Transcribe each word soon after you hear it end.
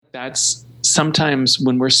that's sometimes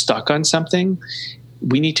when we're stuck on something,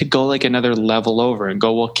 we need to go like another level over and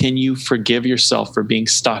go, well, can you forgive yourself for being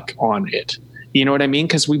stuck on it? You know what I mean?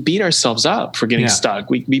 Because we beat ourselves up for getting stuck.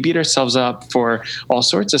 We beat ourselves up for all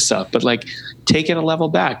sorts of stuff. But like, take it a level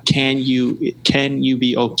back. Can you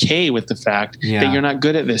be okay with the fact that you're not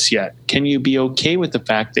good at this yet? Can you be okay with the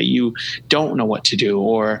fact that you don't know what to do,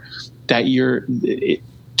 or that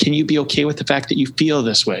can you be okay with the fact that you feel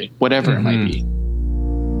this way, whatever it might be?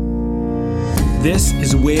 This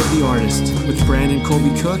is Way of the Artist with Brandon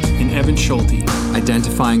Colby Cook and Evan Schulte.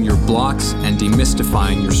 Identifying your blocks and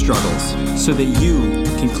demystifying your struggles so that you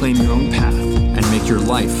can claim your own path and make your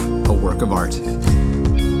life a work of art.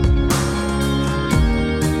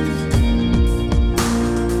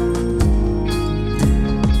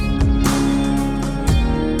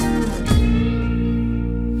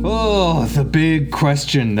 Oh, the big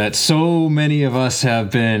question that so many of us have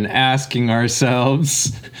been asking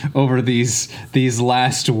ourselves over these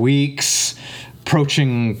last weeks,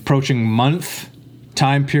 approaching month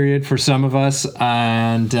time period for some of us,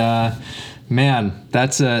 and man,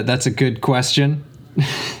 that's a good question.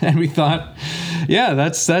 And we thought,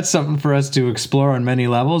 that's something for us to explore on many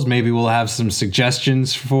levels. Maybe we'll have some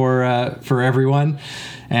suggestions for everyone,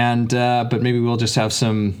 and but maybe we'll just have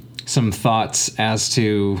some thoughts as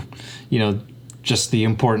to, just the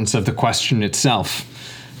importance of the question itself.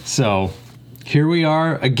 So here we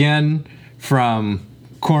are again from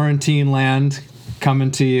quarantine land,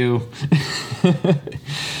 coming to you.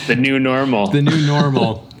 The new normal. The new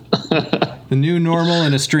normal. The new normal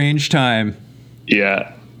in a strange time.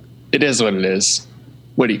 Yeah, it is what it is.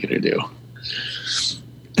 What are you going to do?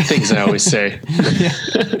 Things I always say.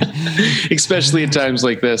 Especially in times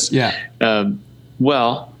like this. Yeah.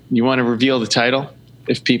 Well, you want to reveal the title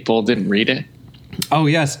if people didn't read it? Oh,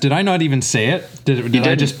 yes. Did I not even say it? Did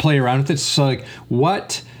I just play around with it? So, like,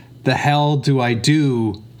 what the hell do I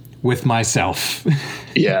do with myself?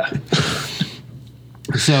 Yeah.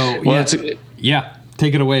 So, well,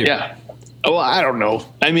 take it away. Yeah. Well, I don't know.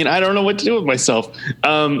 I mean, I don't know what to do with myself.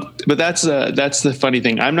 But that's the funny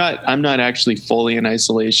thing. I'm not actually fully in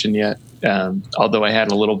isolation yet. Although I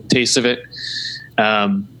had a little taste of it.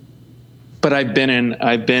 But I've been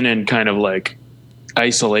in kind of like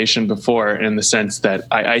isolation before, in the sense that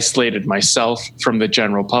I isolated myself from the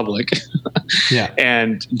general public. Yeah.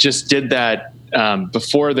 And just did that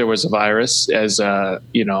before there was a virus, as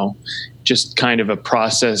just kind of a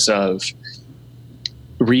process of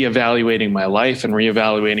reevaluating my life and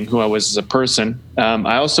reevaluating who I was as a person.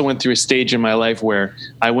 I also went through a stage in my life where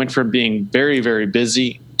I went from being very, very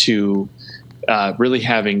busy to really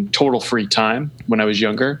having total free time when I was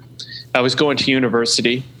younger. I was going to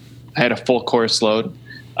university. I had a full course load.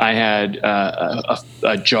 I had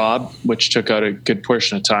a job, which took out a good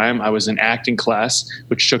portion of time. I was in acting class,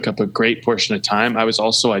 which took up a great portion of time. I was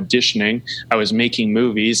also auditioning. I was making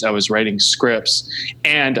movies. I was writing scripts.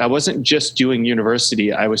 And I wasn't just doing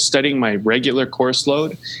university. I was studying my regular course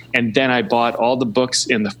load. And then I bought all the books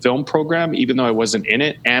in the film program, even though I wasn't in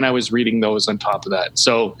it. And I was reading those on top of that.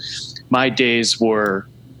 So my days were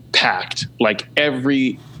packed. Like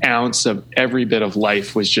every ounce of every bit of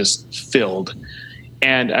life was just filled.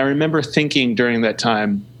 And I remember thinking during that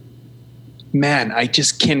time, man, I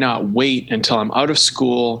just cannot wait until I'm out of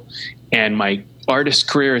school and my artist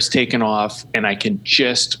career is taken off and I can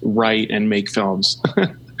just write and make films.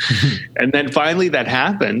 And then finally that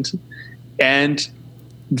happened. And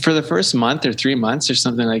for the first month or 3 months or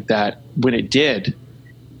something like that, when it did,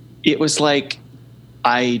 it was like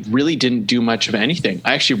I really didn't do much of anything.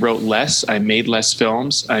 I actually wrote less. I made less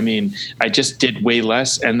films. I mean, I just did way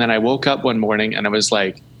less. And then I woke up one morning and I was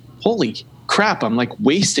like, holy crap, I'm like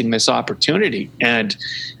wasting this opportunity. And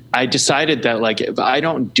I decided that like, if I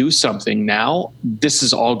don't do something now, this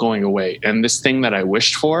is all going away. And this thing that I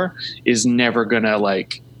wished for is never gonna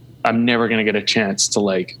I'm never gonna get a chance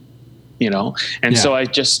to so I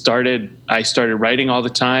started writing all the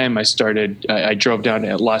time. I drove down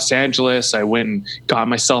to Los Angeles. I went and got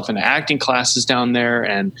myself into acting classes down there.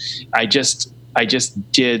 And I just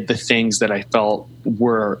did the things that I felt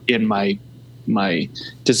were in my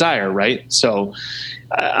desire. Right. So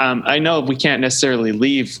I know we can't necessarily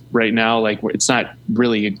leave right now. Like it's not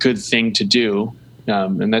really a good thing to do.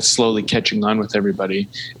 And that's slowly catching on with everybody,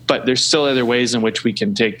 but there's still other ways in which we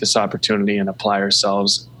can take this opportunity and apply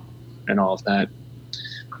ourselves and all of that.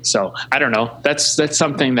 So I don't know. That's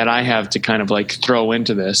something that I have to kind of like throw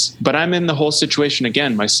into this, but I'm in the whole situation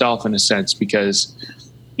again myself in a sense, because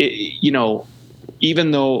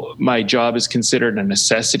even though my job is considered a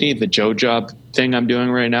necessity, the Joe job thing I'm doing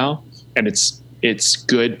right now, and it's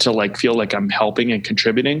good to like feel like I'm helping and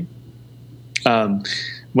contributing.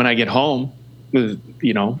 when I get home,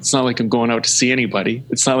 it's not like I'm going out to see anybody.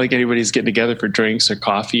 It's not like anybody's getting together for drinks or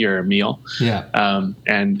coffee or a meal. Yeah.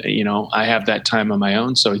 And I have that time on my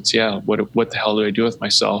own. So it's, what the hell do I do with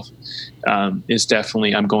myself? Is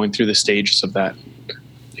definitely, I'm going through the stages of that,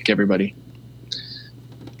 like everybody.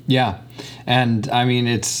 Yeah. And I mean,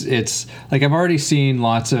 it's like, I've already seen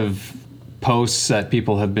lots of posts that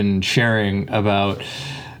people have been sharing about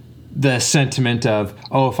the sentiment of,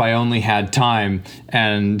 oh, if I only had time,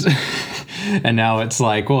 and and now it's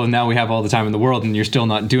like, well, now we have all the time in the world and you're still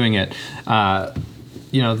not doing it.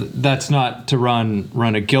 That's not to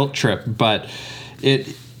run a guilt trip, but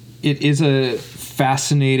it is a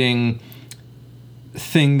fascinating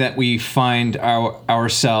thing that we find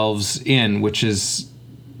ourselves in, which is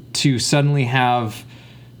to suddenly have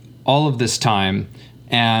all of this time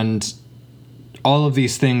and all of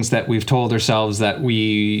these things that we've told ourselves that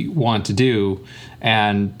we want to do,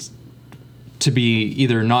 and to be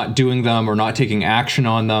either not doing them or not taking action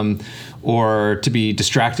on them, or to be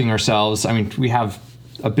distracting ourselves. I mean, we have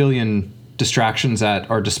a billion distractions at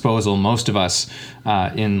our disposal, most of us,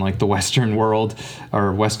 in like the Western world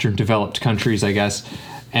or Western developed countries, I guess.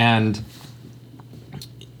 And,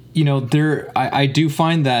 I do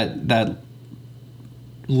find that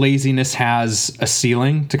laziness has a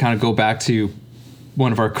ceiling, to kind of go back to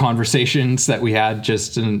one of our conversations that we had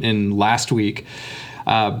just in last week.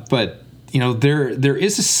 But there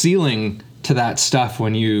is a ceiling to that stuff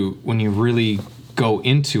when you really go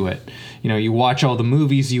into it. You watch all the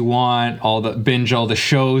movies you want, binge all the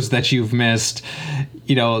shows that you've missed,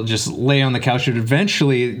 just lay on the couch, and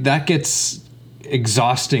eventually that gets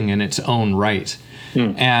exhausting in its own right.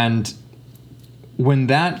 And when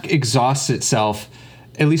that exhausts itself,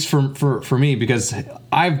 at least for me, because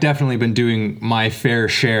I've definitely been doing my fair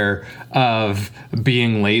share of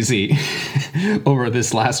being lazy over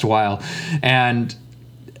this last while. And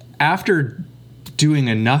after doing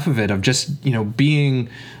enough of it, of just, being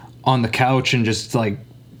on the couch and just like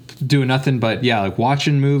doing nothing but, like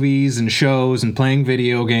watching movies and shows and playing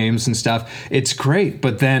video games and stuff, it's great.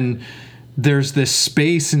 But then there's this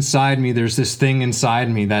space inside me, there's this thing inside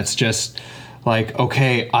me that's just like,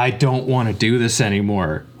 okay, I don't want to do this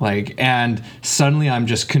anymore. Like, and suddenly I'm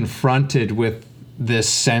just confronted with this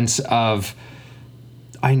sense of,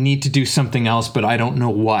 I need to do something else, but I don't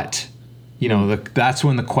know what. That's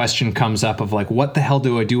when the question comes up of like, what the hell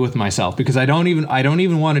do I do with myself? Because I don't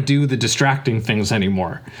even want to do the distracting things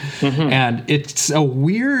anymore. Mm-hmm. And it's a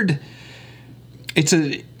weird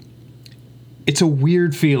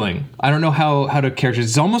feeling. I don't know how to characterize it.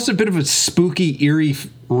 It's almost a bit of a spooky, eerie,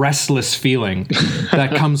 restless feeling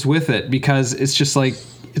that comes with it, because it's just like,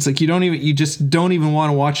 you just don't even want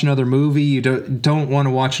to watch another movie. You don't want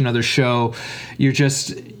to watch another show. You're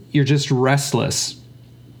just restless.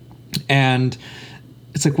 And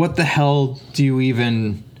it's like, what the hell do you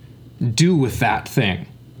even do with that thing?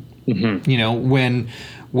 Mm-hmm.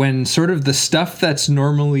 When sort of the stuff that's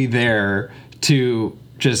normally there to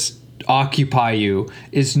just occupy you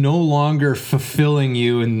is no longer fulfilling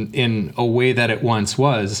you in a way that it once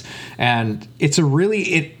was. And it's a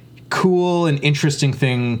really cool and interesting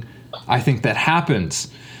thing, I think, that happens,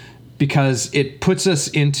 because it puts us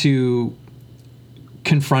into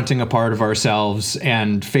confronting a part of ourselves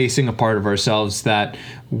and facing a part of ourselves that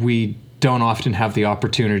we don't often have the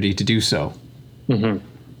opportunity to do so. Mm-hmm.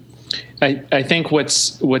 I think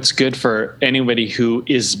what's good for anybody who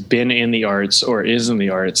is been in the arts or is in the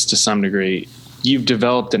arts to some degree, you've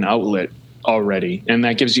developed an outlet already, and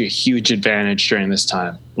that gives you a huge advantage during this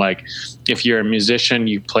time. Like, if you're a musician,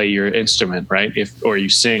 you play your instrument, right? Or you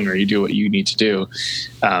sing, or you do what you need to do,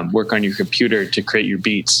 work on your computer to create your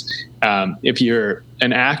beats. If you're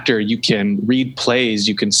an actor, you can read plays,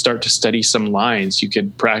 you can start to study some lines, you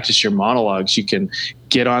can practice your monologues, you can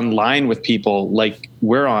get online with people like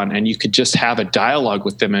we're on, and you could just have a dialogue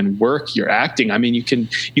with them and work your acting. I mean, you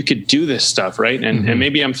could do this stuff, right? And, and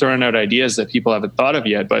maybe I'm throwing out ideas that people haven't thought of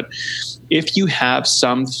yet, but if you have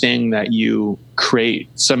something that you create,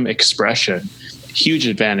 some expression, huge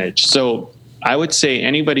advantage. So I would say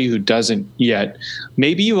anybody who doesn't yet,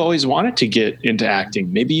 maybe you've always wanted to get into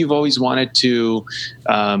acting. Maybe you've always wanted to,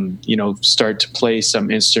 start to play some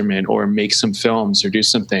instrument or make some films or do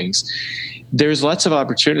some things. There's lots of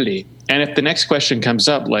opportunity. And if the next question comes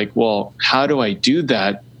up, like, well, how do I do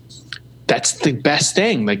that? That's the best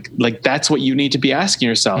thing. Like that's what you need to be asking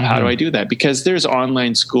yourself. Mm-hmm. How do I do that? Because there's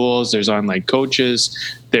online schools, there's online coaches,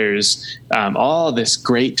 there's all this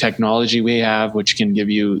great technology we have, which can give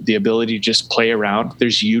you the ability to just play around.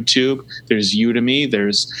 There's YouTube, there's Udemy,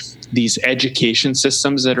 there's these education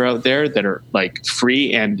systems that are out there that are like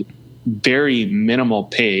free and very minimal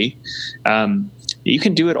pay. you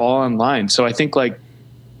can do it all online. So I think like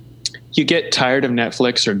you get tired of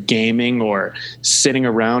Netflix or gaming or sitting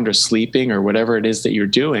around or sleeping or whatever it is that you're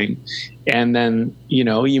doing. And then, you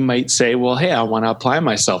know, you might say, well, hey, I want to apply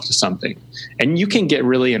myself to something. And you can get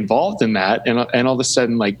really involved in that. And all of a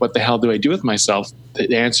sudden, like, what the hell do I do with myself?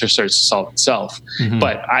 The answer starts to solve itself. Mm-hmm.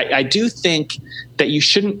 But I do think that you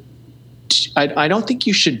shouldn't, I don't think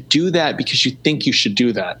you should do that because you think you should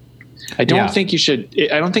do that. I don't think you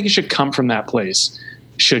should come from that place.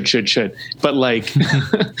 Should. But like,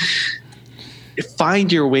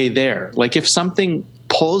 find your way there. Like if something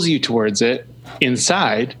pulls you towards it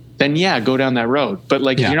inside, then go down that road. But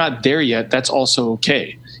like, if you're not there yet, that's also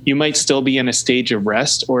okay. You might still be in a stage of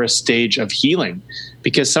rest or a stage of healing,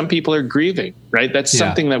 because some people are grieving, right? That's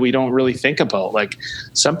something that we don't really think about. Like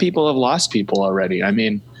some people have lost people already. I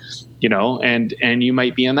mean, you know, and you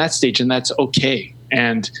might be in that stage, and that's okay.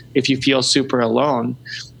 And if you feel super alone,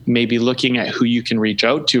 maybe looking at who you can reach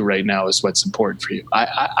out to right now is what's important for you.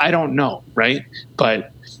 I don't know, right?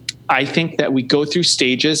 But I think that we go through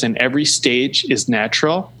stages, and every stage is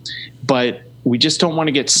natural, but we just don't want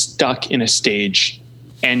to get stuck in a stage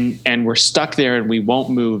and we're stuck there and we won't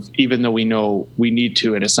move, even though we know we need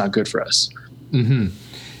to, and it's not good for us. Mm-hmm.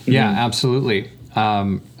 Yeah, absolutely.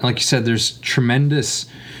 Like you said, there's tremendous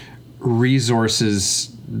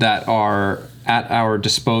resources that are at our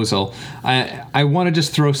disposal. I want to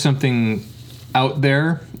just throw something out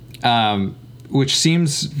there, which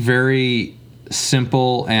seems very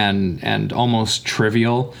simple and almost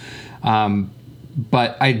trivial,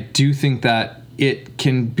 but I do think that it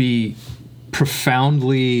can be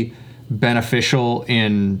profoundly beneficial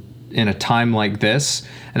in a time like this.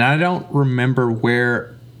 And I don't remember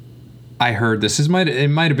where I heard this. It might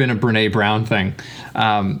have been a Brene Brown thing,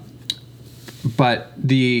 but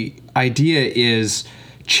the idea is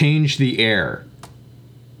change the air.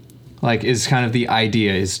 Like, is kind of the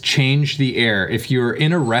idea, is change the air. If you're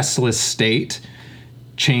in a restless state,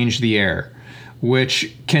 change the air,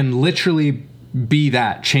 which can literally be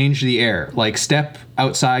that, change the air. Like, step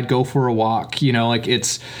outside, go for a walk, you know, like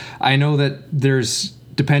I know that there's,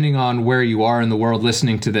 depending on where you are in the world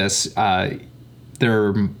listening to this,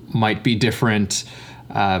 there might be different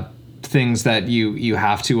things that you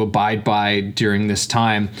have to abide by during this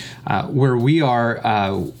time. Where we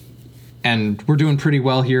are, and we're doing pretty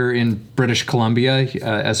well here in British Columbia,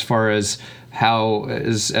 as far as how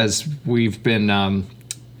as we've been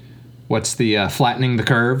flattening the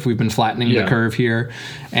curve. We've been flattening the curve here,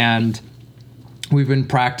 and we've been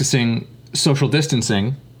practicing social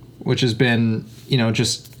distancing, which has been, you know,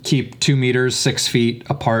 just keep 2 meters, 6 feet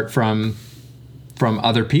apart from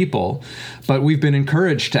other people. But we've been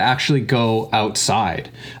encouraged to actually go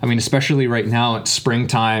outside. I mean, especially right now, it's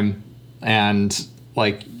springtime, and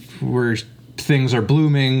like things are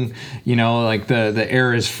blooming, you know, like the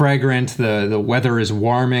air is fragrant, the weather is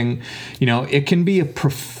warming, you know, it can be a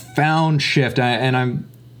profound shift.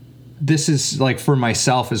 This is like for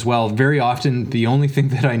myself as well. Very often the only thing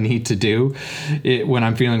that I need to do when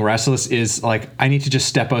I'm feeling restless is like, I need to just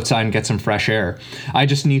step outside and get some fresh air. I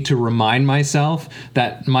just need to remind myself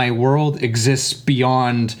that my world exists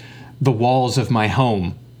beyond the walls of my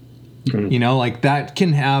home. You know, like that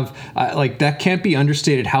can have, that can't be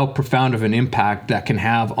understated how profound of an impact that can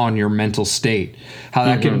have on your mental state. How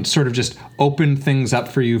that can sort of just open things up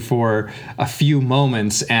for you for a few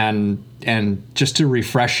moments and just to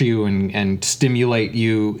refresh you and stimulate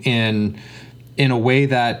you in a way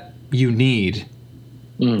that you need.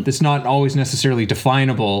 It's not always necessarily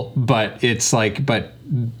definable, but it's like, but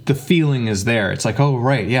the feeling is there. It's like, oh,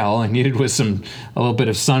 right. Yeah. All I needed was a little bit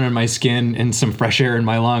of sun on my skin and some fresh air in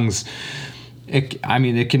my lungs. It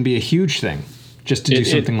can be a huge thing just to do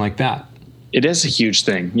something like that. It is a huge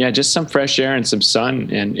thing. Yeah. Just some fresh air and some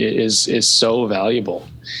sun, and it is so valuable.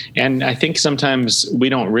 And I think sometimes we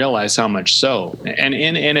don't realize how much so. And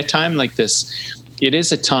in a time like this, it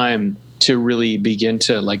is a time to really begin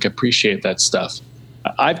to like appreciate that stuff.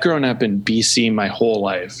 I've grown up in BC my whole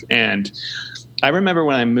life, and I remember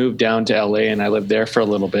when I moved down to LA and I lived there for a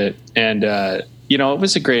little bit, and you know, it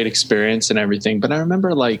was a great experience and everything, but I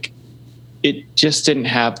remember like it just didn't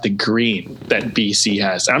have the green that BC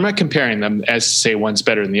has. I'm not comparing them as to say one's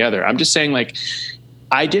better than the other. I'm just saying, like,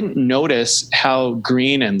 I didn't notice how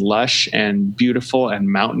green and lush and beautiful and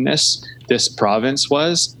mountainous this province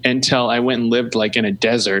was until I went and lived like in a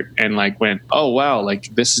desert and like went, oh wow,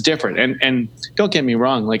 like this is different. And don't get me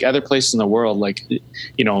wrong, like other places in the world, like,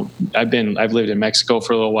 you know, I've lived in Mexico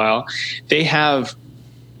for a little while. They have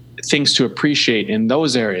things to appreciate in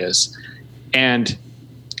those areas. And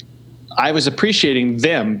I was appreciating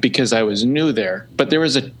them because I was new there. But there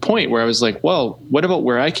was a point where I was like, well, what about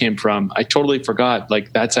where I came from? I totally forgot.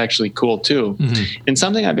 Like, that's actually cool too. Mm-hmm. And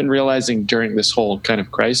something I've been realizing during this whole kind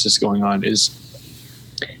of crisis going on is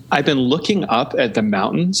I've been looking up at the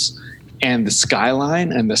mountains and the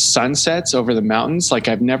skyline and the sunsets over the mountains like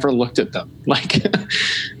I've never looked at them. Like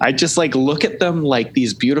I just like look at them like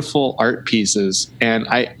these beautiful art pieces, and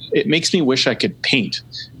it makes me wish I could paint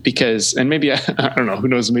because, and maybe I don't know, who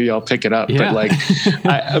knows, maybe I'll pick it up. Yeah.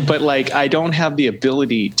 But like I don't have the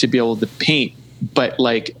ability to be able to paint, but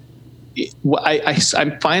like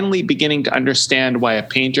I'm finally beginning to understand why a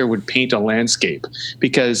painter would paint a landscape,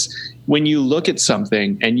 because when you look at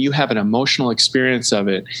something and you have an emotional experience of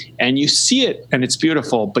it and you see it and it's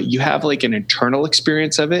beautiful, but you have like an internal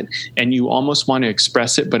experience of it and you almost want to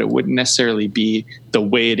express it, but it wouldn't necessarily be the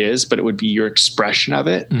way it is, but it would be your expression of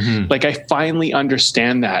it. Mm-hmm. Like I finally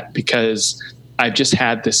understand that because I've just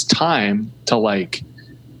had this time to like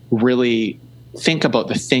really think about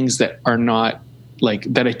the things that are not like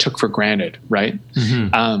that I took for granted. Right.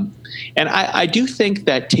 Mm-hmm. And I do think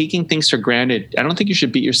that taking things for granted, I don't think you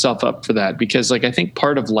should beat yourself up for that, because like I think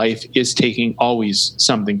part of life is taking always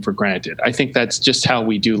something for granted. I think that's just how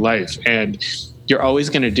we do life, and you're always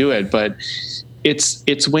going to do it. But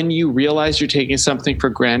it's when you realize you're taking something for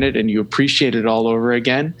granted and you appreciate it all over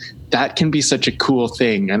again, that can be such a cool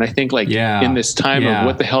thing. And I think like in this time of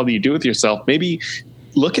what the hell do you do with yourself, maybe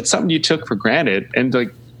look at something you took for granted and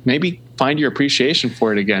like maybe find your appreciation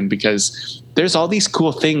for it again, because there's all these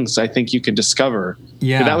cool things I think you can discover.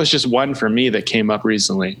 Yeah. But that was just one for me that came up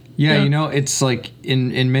recently. Yeah. You know, it's like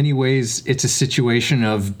in many ways, it's a situation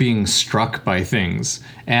of being struck by things.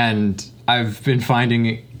 And I've been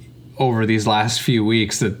finding over these last few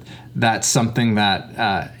weeks that that's something that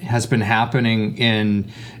has been happening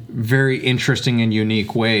in very interesting and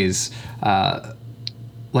unique ways.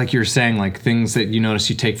 Like you're saying, like things that you notice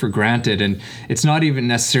you take for granted, and it's not even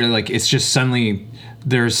necessarily like it's just suddenly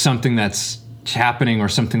there's something that's happening or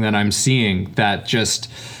something that I'm seeing that just,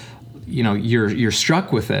 you know, you're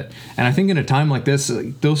struck with it. And I think in a time like this,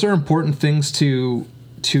 those are important things to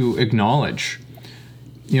acknowledge.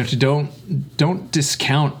 You know, to don't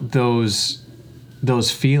discount those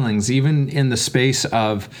feelings, even in the space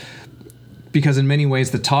of. Because in many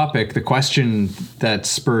ways, the question that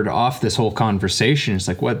spurred off this whole conversation is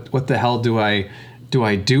like, what the hell do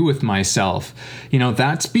I do with myself? You know,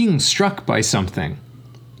 that's being struck by something,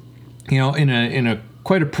 you know, in a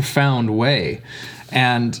quite a profound way.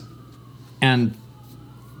 And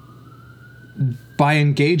by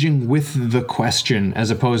engaging with the question,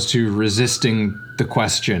 as opposed to resisting the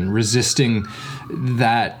question, resisting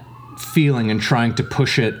that feeling and trying to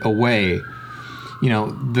push it away, you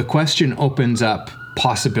know, the question opens up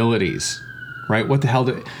possibilities, right? What the hell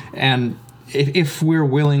and if we're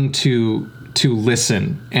willing to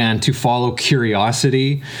listen and to follow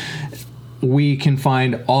curiosity, we can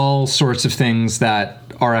find all sorts of things that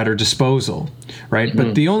are at our disposal, right? Mm-hmm.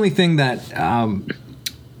 But the only thing that,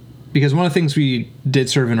 because one of the things we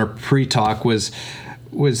did sort of in our pre-talk was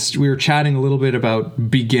we were chatting a little bit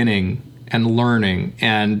about beginning and learning,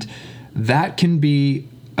 and that can be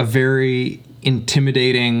a very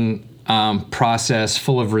intimidating process,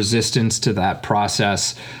 full of resistance to that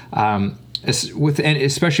process,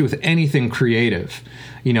 especially with anything creative,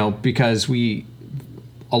 you know, because a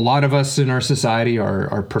lot of us in our society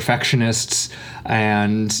are perfectionists,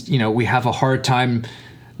 and, you know, we have a hard time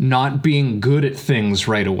not being good at things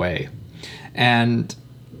right away. And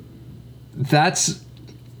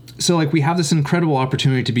so like we have this incredible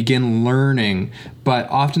opportunity to begin learning, but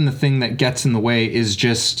often the thing that gets in the way is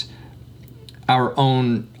just our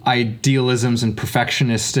own idealisms and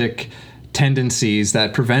perfectionistic tendencies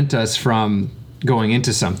that prevent us from going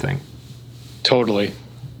into something. Totally.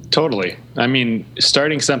 I mean,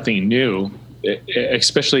 starting something new,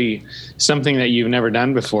 especially something that you've never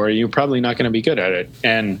done before, you're probably not going to be good at it.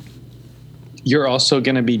 And you're also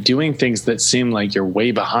going to be doing things that seem like you're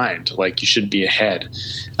way behind, like you should be ahead.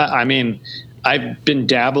 I mean, I've been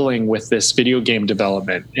dabbling with this video game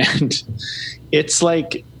development, and it's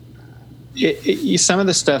like, some of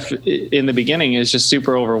the stuff in the beginning is just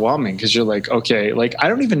super overwhelming, because you're like, okay, like I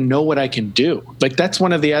don't even know what I can do. Like that's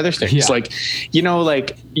one of the other things. Yeah. Like, you know,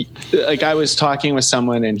 like I was talking with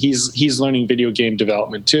someone, and he's learning video game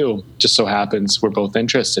development too. Just so happens we're both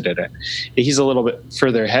interested in it. He's a little bit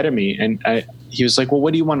further ahead of me, and he was like, well,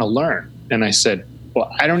 what do you want to learn? And I said, well,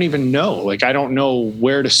 I don't even know. Like I don't know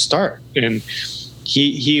where to start. And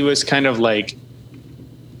he was kind of like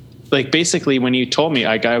basically when you told me,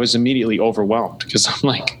 I was immediately overwhelmed, because I'm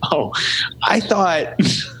like, oh, I thought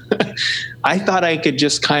I could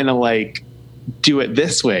just kind of like do it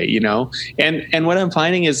this way, you know? And what I'm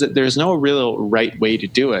finding is that there's no real right way to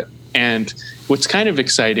do it. And what's kind of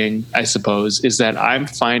exciting, I suppose, is that I'm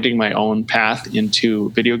finding my own path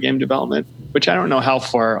into video game development, which I don't know how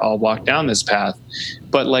far I'll walk down this path.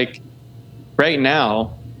 But like right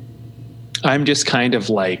now, I'm just kind of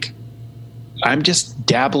like, I'm just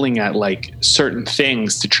dabbling at like certain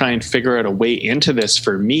things to try and figure out a way into this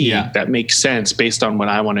for me that makes sense based on what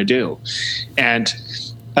I want to do. And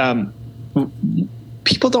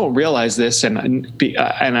people don't realize this, and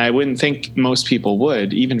I wouldn't think most people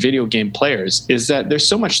would, even video game players, is that there's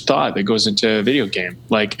so much thought that goes into a video game.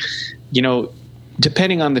 Like, you know,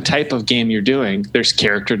 depending on the type of game you're doing, there's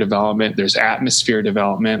character development, there's atmosphere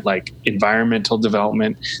development, like environmental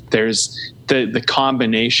development. There's the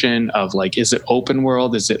combination of like, is it open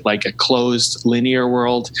world? Is it like a closed linear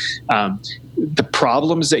world? The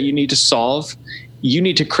problems that you need to solve, you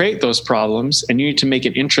need to create those problems, and you need to make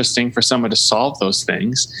it interesting for someone to solve those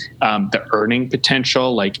things. The earning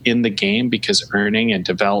potential, like in the game, because earning and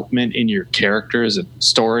development in your characters and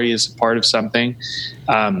story is part of something.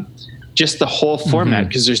 Just the whole format,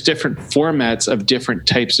 because there's different formats of different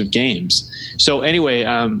types of games. So anyway,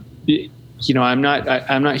 you know, I'm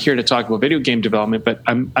not here to talk about video game development, but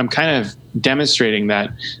I'm kind of demonstrating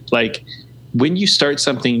that, like, when you start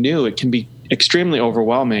something new, it can be extremely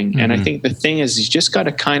overwhelming. And I think the thing is, you just got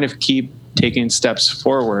to kind of keep taking steps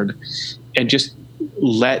forward and just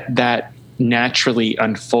let that naturally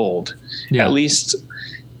unfold. At least,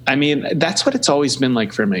 I mean, that's what it's always been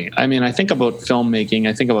like for me. I mean, I think about filmmaking,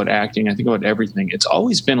 I think about acting, I think about everything. It's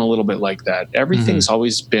always been a little bit like that. Everything's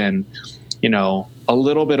always been, you know, a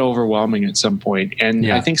little bit overwhelming at some point.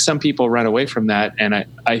 And I think some people run away from that. And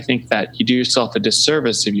I think that you do yourself a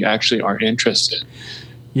disservice if you actually are interested.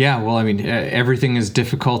 Yeah, well, I mean, everything is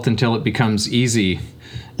difficult until it becomes easy,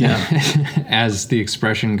 as the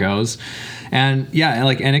expression goes. And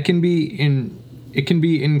like, and it can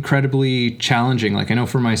be incredibly challenging. Like, I know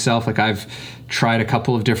for myself, like, I've tried a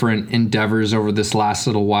couple of different endeavors over this last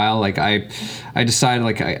little while. Like, I decided,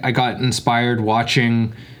 like, I got inspired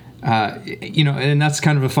watching, you know, and that's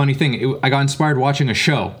kind of a funny thing. I got inspired watching a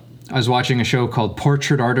show. I was watching a show called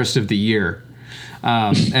Portrait Artist of the Year.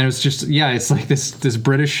 And it was just, it's like this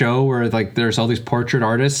British show where like there's all these portrait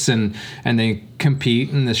artists and they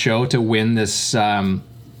compete in the show to win this,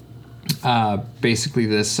 basically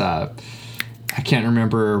this, I can't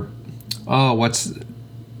remember.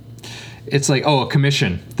 It's like, a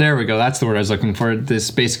commission. There we go. That's the word I was looking for.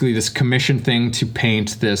 This commission thing to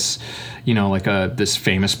paint this, you know, like this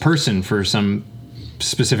famous person for some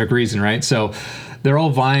specific reason, right? So they're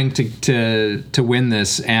all vying to win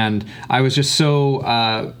this, and I was just so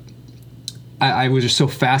I was just so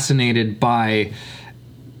fascinated by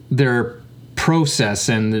their process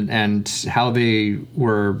and how they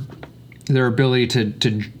were, their ability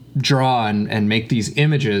to draw and make these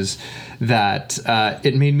images, that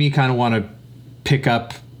it made me kind of want to pick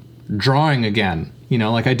up drawing again. You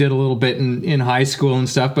know, like I did a little bit in high school and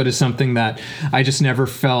stuff, but it's something that I just never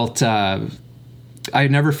felt I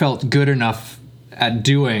never felt good enough at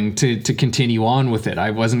doing to continue on with it.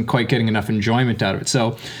 I wasn't quite getting enough enjoyment out of it.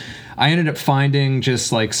 So I ended up finding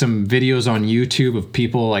just like some videos on YouTube of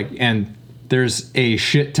people like, and there's a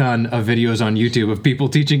shit ton of videos on YouTube of people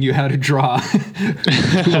teaching you how to draw.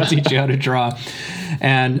 People teach you how to draw.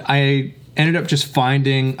 And I ended up just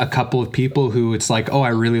finding a couple of people who it's like, oh, I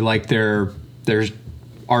really like their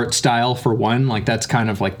art style for one. Like that's kind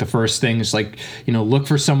of like the first thing is like, you know, look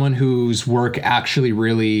for someone whose work actually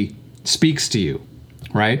really speaks to you,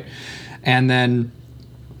 right? And then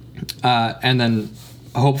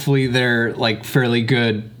hopefully they're like fairly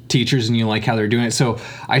good teachers and you like how they're doing it. So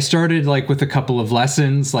I started like with a couple of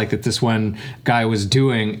lessons like that this one guy was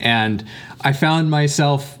doing, and I found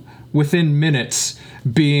myself within minutes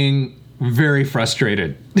being very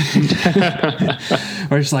frustrated.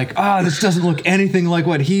 Or just like, this doesn't look anything like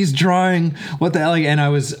what he's drawing. What the hell? And I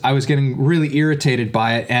was getting really irritated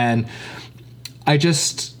by it, and I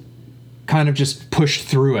just kind of just pushed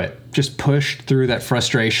through it. Just pushed through that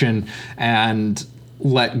frustration and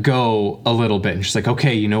let go a little bit. And just like,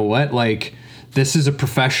 okay, you know what? Like, this is a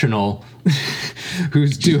professional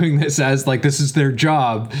who's doing this as like, this is their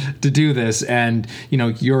job to do this. And, you know,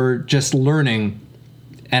 you're just learning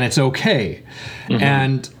and it's okay. Mm-hmm.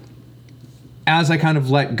 And as I kind of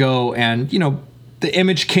let go and, you know, the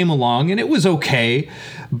image came along and it was okay,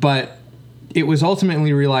 but it was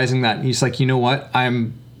ultimately realizing that he's like, you know what?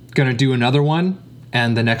 I'm going to do another one.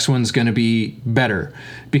 And the next one's going to be better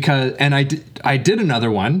and I did another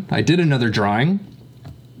one. I did another drawing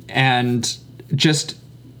and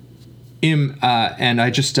I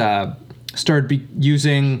started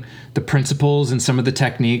using the principles and some of the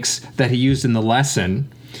techniques that he used in the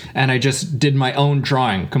lesson, and I just did my own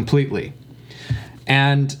drawing completely.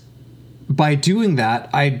 And by doing that,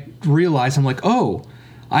 I realized, I'm like, oh,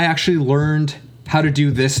 I actually learned how to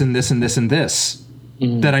do this and this and this and this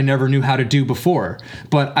that I never knew how to do before.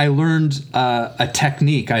 But I learned a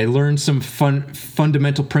technique. I learned some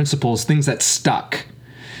fundamental principles, things that stuck.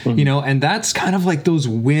 You know, and that's kind of like those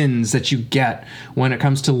wins that you get when it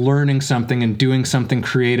comes to learning something and doing something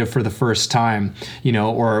creative for the first time, you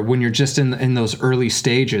know, or when you're just in those early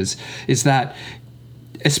stages, is that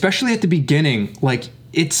especially at the beginning, like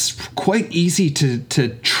it's quite easy to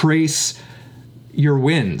trace your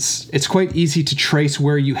wins. It's quite easy to trace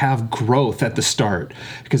where you have growth at the start,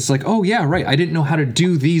 because it's like, oh yeah, right, I didn't know how to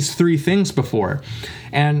do these 3 things before.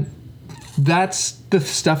 And that's the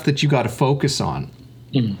stuff that you got to focus on.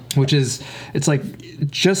 Which is, it's like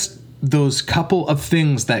just those couple of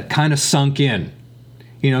things that kind of sunk in.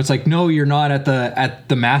 You know, it's like, no, you're not at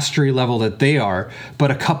the mastery level that they are,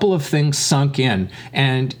 but a couple of things sunk in,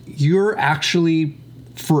 and you're actually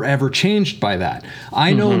forever changed by that.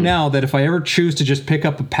 I know now that if I ever choose to just pick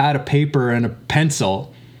up a pad of paper and a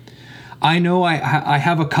pencil, I know I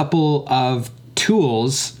have a couple of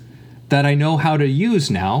tools that I know how to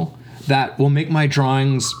use now that will make my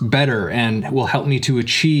drawings better and will help me to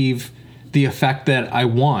achieve the effect that I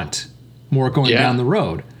want more going down the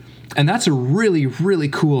road. And that's a really, really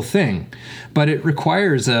cool thing. But it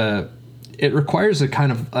requires a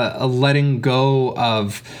kind of a letting go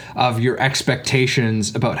of your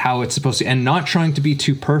expectations about how it's supposed to, and not trying to be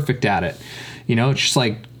too perfect at it. You know, it's just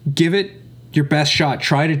like, give it your best shot.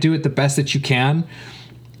 Try to do it the best that you can.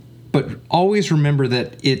 But always remember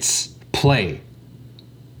that it's play.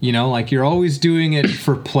 You know, like you're always doing it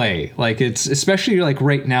for play. Like it's, especially like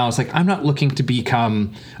right now, it's like, I'm not looking to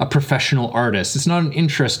become a professional artist. It's not an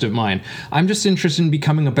interest of mine. I'm just interested in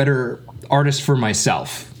becoming a better artist for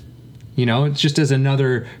myself. You know, it's just as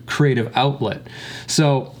another creative outlet.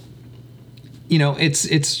 So, you know, it's,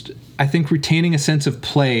 I think retaining a sense of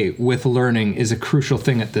play with learning is a crucial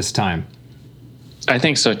thing at this time. I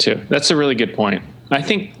think so too. That's a really good point. I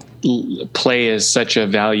think play is such a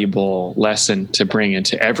valuable lesson to bring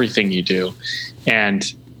into everything you do. And,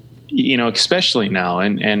 you know, especially now.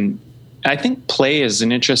 And I think play is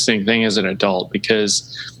an interesting thing as an adult,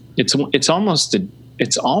 because it's almost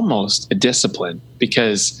a discipline,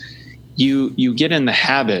 because you get in the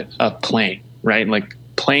habit of playing, right? Like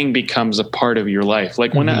playing becomes a part of your life.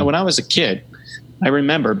 Like when I was a kid, I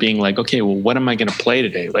remember being like, okay, well, what am I going to play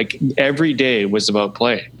today? Like every day was about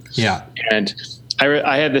play. Yeah. And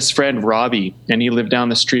I had this friend, Robbie, and he lived down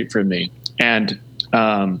the street from me. And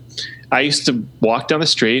I used to walk down the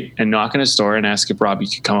street and knock on his door and ask if Robbie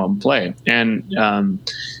could come out and play. And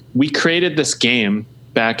we created this game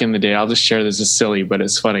back in the day. I'll just share this. It's silly, but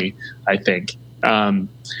it's funny, I think.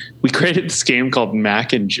 We created this game called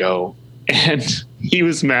Mac and Joe. And he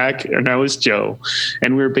was Mac and I was Joe.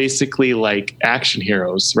 And we were basically like action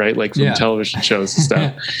heroes, right? Like from television shows and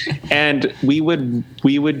stuff. And we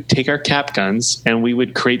would take our cap guns and we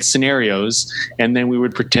would create scenarios, and then we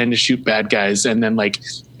would pretend to shoot bad guys. And then like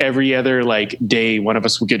every other like day, one of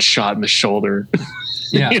us would get shot in the shoulder.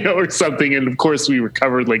 You know, or something. And of course we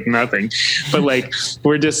recovered like nothing, but like,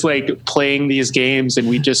 we're just like playing these games, and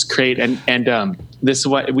we just create, and this is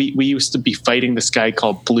what we used to be fighting this guy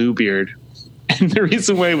called Bluebeard. And the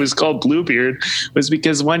reason why it was called Bluebeard was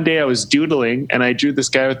because one day I was doodling and I drew this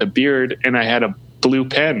guy with a beard and I had a blue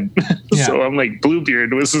pen. So I'm like,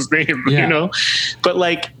 Bluebeard was his name, you know, but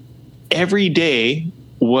like every day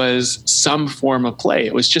was some form of play.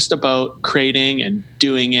 It was just about creating and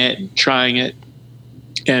doing it and trying it.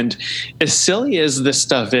 And as silly as this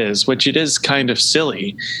stuff is, which it is kind of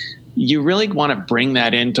silly, you really want to bring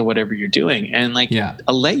that into whatever you're doing, and like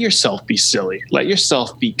let yourself be silly. Let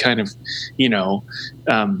yourself be kind of, you know,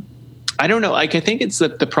 I don't know. Like I think it's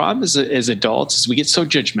that the problem is as adults is we get so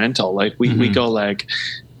judgmental. Like we go like,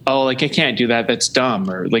 oh, like I can't do that. That's dumb.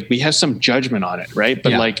 Or like we have some judgment on it. Right.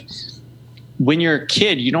 But like when you're a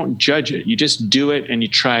kid, you don't judge it. You just do it and you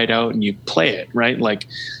try it out and you play it. Right. Like,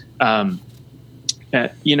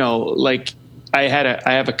 you know, like I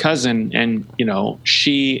have a cousin, and, you know,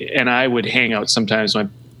 she and I would hang out sometimes when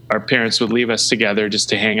our parents would leave us together just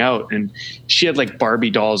to hang out. And she had like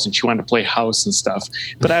Barbie dolls and she wanted to play house and stuff.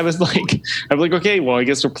 But I'm like, okay, well, I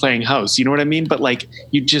guess we're playing house. You know what I mean? But like,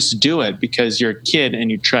 you just do it because you're a kid and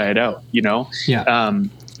you try it out, you know?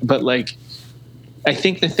 But like, I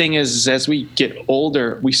think the thing is as we get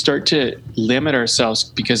older, we start to limit ourselves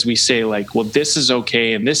because we say like, well, this is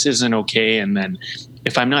okay and this isn't okay. And then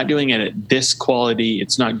if I'm not doing it at this quality,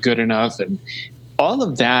 it's not good enough. And all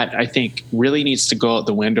of that, I think, really needs to go out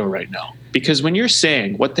the window right now. Because when you're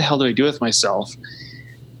saying, what the hell do I do with myself?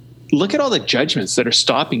 Look at all the judgments that are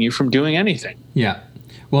stopping you from doing anything. Yeah.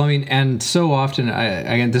 Well, I mean, and so often,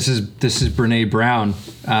 again, this is Brene Brown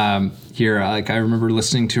here. Like, I remember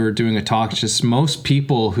listening to her doing a talk. Just most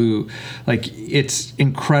people who, like, it's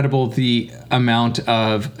incredible the amount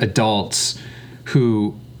of adults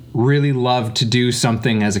who really loved to do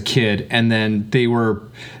something as a kid, and then they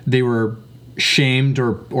were shamed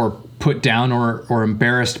or put down or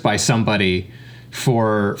embarrassed by somebody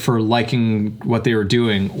for liking what they were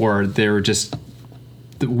doing, or they were just,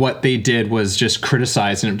 what they did was just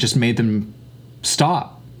criticized, and it just made them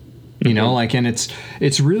stop, you know, like, and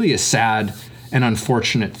it's really a sad and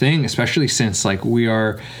unfortunate thing, especially since, like,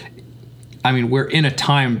 we're in a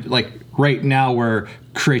time, like, right now where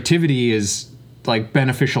creativity is, like,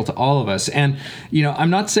 beneficial to all of us. And, you know, I'm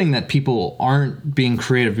not saying that people aren't being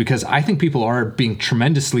creative, because I think people are being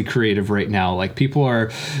tremendously creative right now. Like, people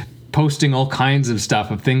are posting all kinds of stuff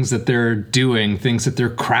of things that they're doing, things that they're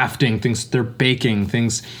crafting, things that they're baking,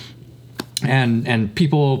 things, and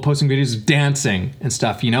people posting videos of dancing and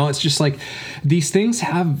stuff. You know, it's just like, these things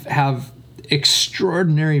have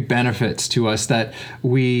extraordinary benefits to us that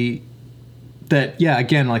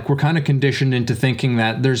again, like, we're kind of conditioned into thinking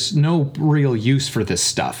that there's no real use for this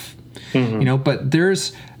stuff, you know, but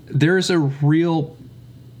there's a real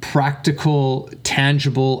practical,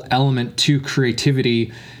 tangible element to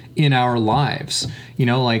creativity in our lives. You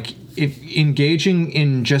know, like, if engaging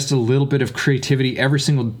in just a little bit of creativity every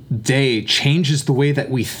single day changes the way that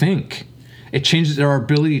we think. It changes our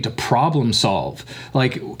ability to problem solve.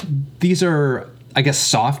 Like, these are, I guess,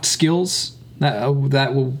 soft skills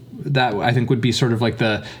that I think would be sort of like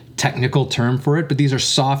the technical term for it, but these are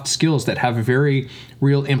soft skills that have very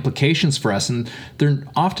real implications for us, and they're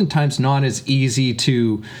oftentimes not as easy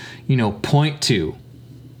to, you know, point to,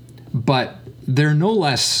 but they're no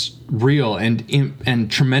less real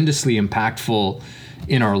and tremendously impactful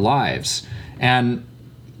in our lives. And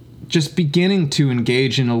just beginning to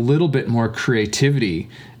engage in a little bit more creativity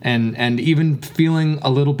and even feeling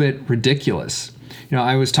a little bit ridiculous. You know,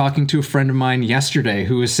 I was talking to a friend of mine yesterday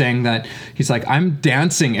who was saying that he's like, I'm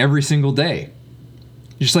dancing every single day.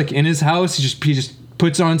 Just like in his house, he just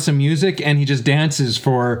puts on some music and he just dances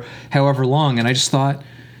for however long. And I just thought,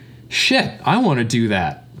 shit, I want to do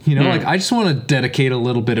that. You know, like, I just want to dedicate a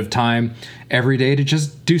little bit of time every day to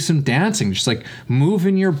just do some dancing, just like move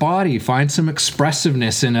in your body, find some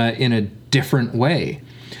expressiveness in a different way.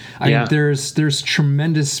 I mean, there's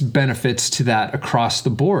tremendous benefits to that across the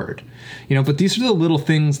board, you know, but these are the little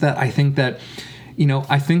things that I think that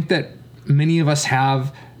many of us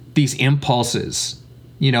have these impulses,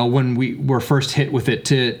 you know, when we were first hit with it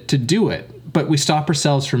to do it, but we stop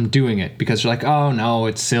ourselves from doing it because you're like, oh no,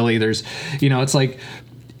 it's silly. There's, you know, it's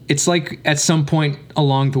like at some point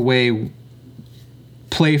along the way,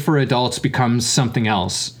 play for adults becomes something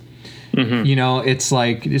else. Mm-hmm. You know, it's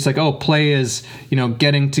like, oh, play is, you know,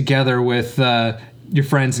 getting together with your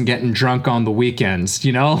friends and getting drunk on the weekends,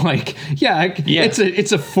 you know, like,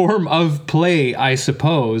 it's a form of play, I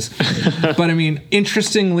suppose. But I mean,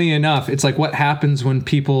 interestingly enough, it's like, what happens when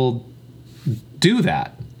people do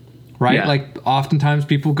that, right? Yeah. Like, oftentimes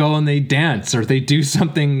people go and they dance or they do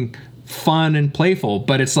something fun and playful,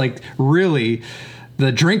 but it's like, really,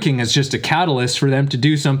 the drinking is just a catalyst for them to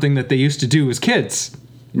do something that they used to do as kids.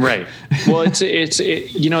 Right. Well, it's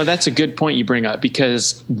you know, that's a good point you bring up,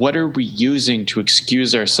 because what are we using to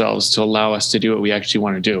excuse ourselves to allow us to do what we actually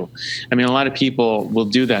want to do? I mean, a lot of people will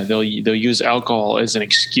do that. They'll use alcohol as an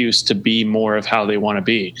excuse to be more of how they want to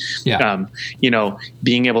be. Yeah. You know,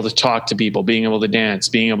 being able to talk to people, being able to dance,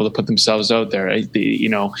 being able to put themselves out there. You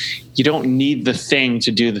know, you don't need the thing to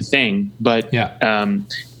do the thing, but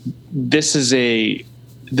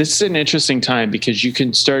this is an interesting time, because you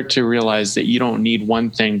can start to realize that you don't need one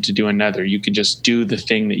thing to do another. You can just do the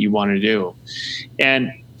thing that you want to do.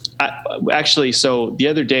 And actually, so the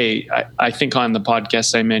other day, I think on the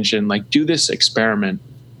podcast I mentioned, like, do this experiment.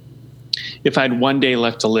 If I had one day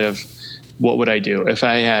left to live, what would I do? If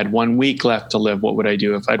I had 1 week left to live, what would I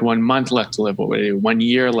do? If I had 1 month left to live, what would I do? 1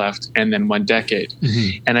 year left, and then 1 decade.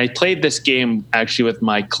 Mm-hmm. And I played this game actually with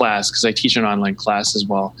my class, because I teach an online class as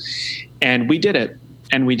well. And we did it.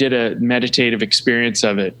 And we did a meditative experience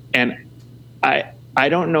of it. And I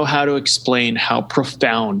don't know how to explain how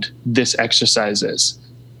profound this exercise is.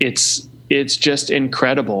 It's just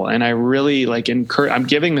incredible. And I really I'm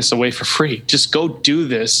giving this away for free. Just go do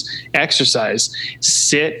this exercise.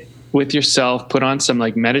 Sit with yourself, put on some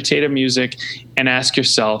like meditative music, and ask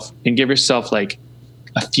yourself and give yourself like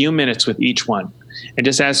a few minutes with each one. and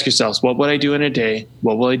just ask yourselves, what would I do in a day?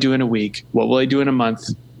 What will I do in a week? What will I do in a month?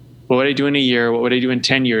 What would I do in a year? What would I do in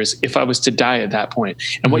 10 years if I was to die at that point?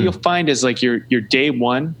 And what you'll find is like your day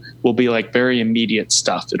one will be like very immediate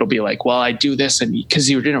stuff. It'll be like, well, I do this, and because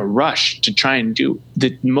you're in a rush to try and do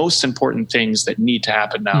the most important things that need to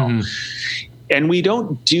happen now. And we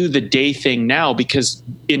don't do the day thing now because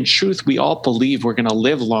in truth, we all believe we're going to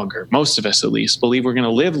live longer. Most of us, at least, believe we're going to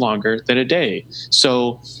live longer than a day.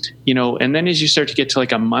 So, and then as you start to get to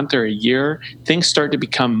like a month or a year, things start to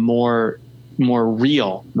become more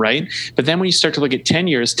real, right? But then when you start to look at 10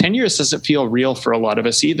 years doesn't feel real for a lot of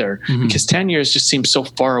us either, because 10 years just seems so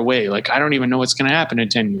far away. Like, I don't even know what's going to happen in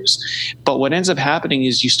 10 years. But what ends up happening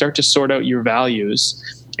is you start to sort out your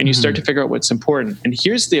values and you start to figure out what's important. And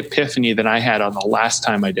here's the epiphany that I had on the last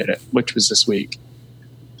time I did it, which was this week.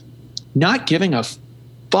 Not giving a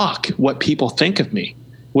fuck what people think of me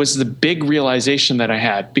was the big realization that I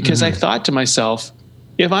had, because I thought to myself,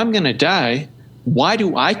 if I'm going to die, why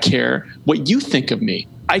do I care what you think of me?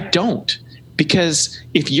 I don't. Because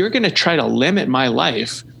if you're going to try to limit my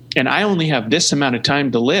life and I only have this amount of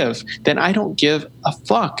time to live, then I don't give a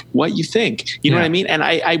fuck what you think. You know what I mean? And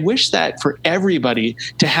I wish that for everybody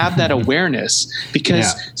to have that awareness,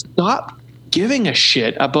 because stop giving a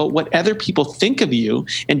shit about what other people think of you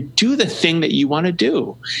and do the thing that you want to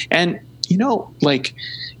do. And, like,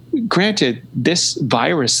 granted, this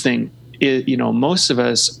virus thing, most of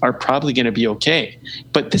us are probably going to be okay,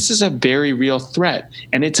 but this is a very real threat.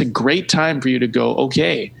 And it's a great time for you to go,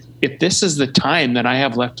 okay, if this is the time that I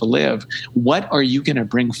have left to live, what are you going to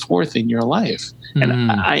bring forth in your life? And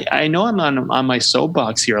I know I'm on my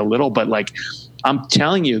soapbox here a little, but like, I'm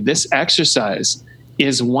telling you, this exercise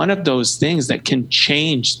is one of those things that can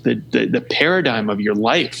change the paradigm of your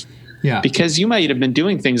life. Yeah. Because you might have been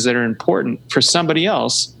doing things that are important for somebody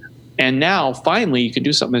else, and now finally you can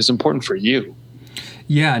do something that's important for you.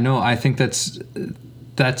 Yeah, no, I think that's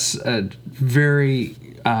a very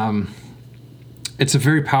it's a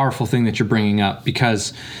very powerful thing that you're bringing up,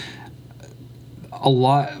 because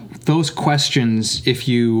those questions, if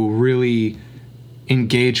you really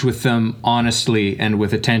engage with them honestly and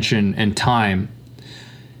with attention and time,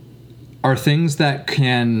 are things that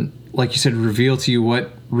can, like you said, reveal to you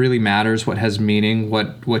what really matters, what has meaning,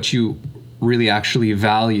 what you really actually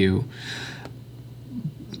value.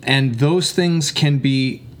 And those things can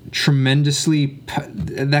be tremendously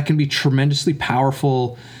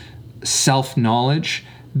powerful self-knowledge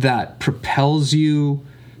that propels you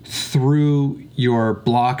through your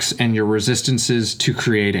blocks and your resistances to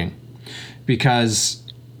creating, because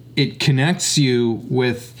it connects you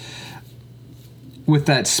with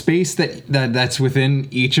that space that's within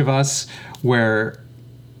each of us, where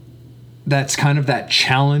that's kind of that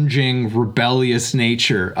challenging, rebellious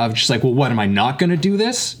nature of just like, well, what, am I not going to do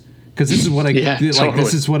this? Because this is what I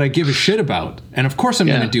this is what I give a shit about, and of course I'm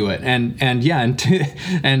going to do it. And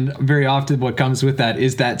very often what comes with that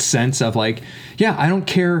is that sense of like, I don't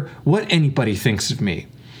care what anybody thinks of me,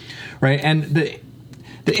 right? And the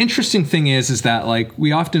interesting thing is that like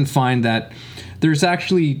we often find that there's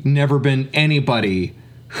actually never been anybody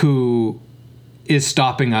who is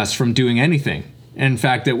stopping us from doing anything. In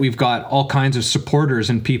fact, that we've got all kinds of supporters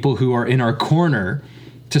and people who are in our corner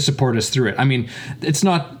to support us through it. I mean, it's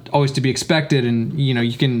not always to be expected, and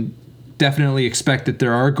you can definitely expect that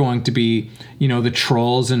there are going to be the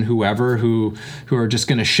trolls and whoever who are just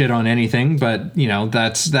going to shit on anything, but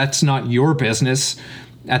that's not your business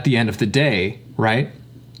at the end of the day, right?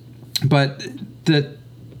 But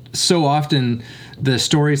so often the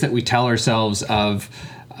stories that we tell ourselves of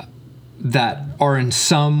that are in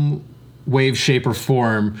some way, shape, or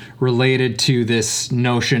form related to this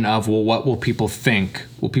notion of, well, what will people think?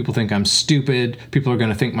 Will people think I'm stupid? People are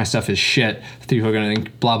going to think my stuff is shit. People are going to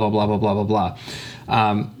think blah, blah, blah, blah, blah, blah,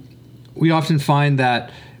 blah. We often find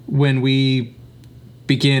that when we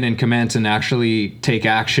begin and commence and actually take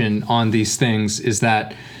action on these things, is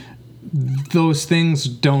that those things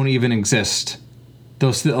don't even exist.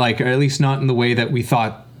 Those, like, or at least not in the way that we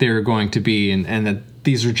thought they were going to be, and that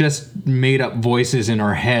these are just made up voices in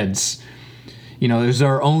our heads. There's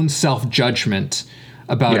our own self-judgment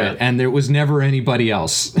about it, and there was never anybody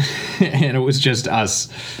else, and it was just us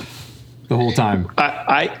the whole time.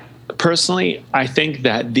 I personally, I think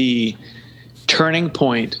that the turning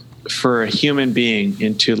point for a human being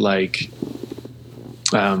into like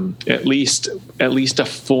at least a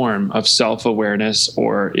form of self-awareness,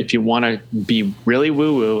 or if you want to be really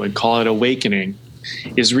woo-woo and call it awakening,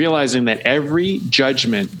 is realizing that every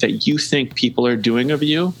judgment that you think people are doing of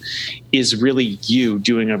you is really you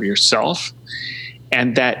doing of yourself.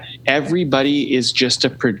 And that everybody is just a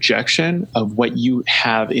projection of what you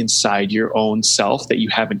have inside your own self that you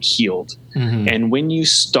haven't healed. And when you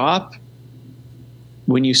stop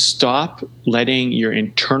letting your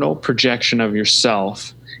internal projection of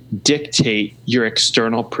yourself dictate your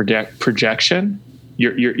external projection,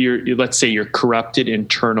 your let's say your corrupted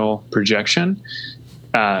internal projection,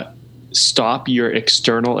 stop your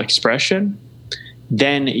external expression,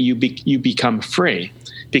 then you become free.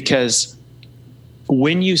 Because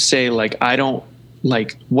when you say, like, I don't,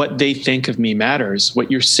 like, what they think of me matters, what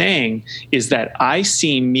you're saying is that I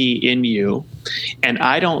see me in you and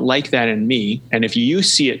I don't like that in me. And if you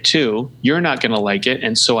see it too, you're not going to like it.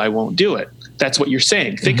 And so I won't do it. That's what you're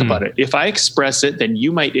saying. Think about it. If I express it, then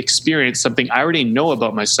you might experience something I already know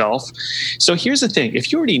about myself. So here's the thing.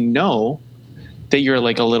 If you already know that you're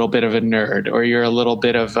like a little bit of a nerd, or you're a little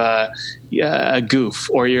bit of a goof,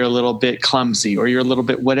 or you're a little bit clumsy, or you're a little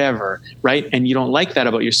bit whatever, right? And you don't like that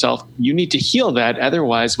about yourself, you need to heal that.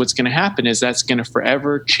 Otherwise, what's going to happen is that's going to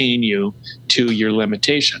forever chain you to your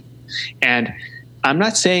limitation. And I'm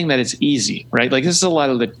not saying that it's easy, right? Like, this is a lot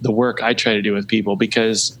of the work I try to do with people,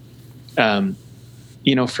 because,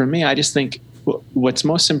 for me, I just think what's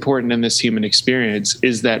most important in this human experience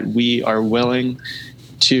is that we are willing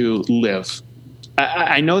to live.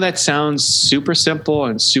 I know that sounds super simple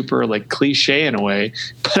and super like cliche in a way,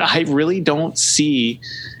 but I really don't see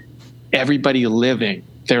everybody living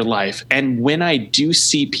their life. And when I do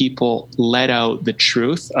see people let out the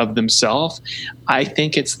truth of themselves, I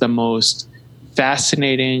think it's the most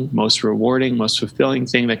fascinating, most rewarding, most fulfilling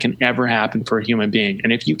thing that can ever happen for a human being.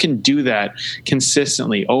 And if you can do that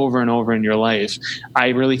consistently over and over in your life, I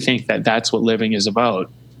really think that that's what living is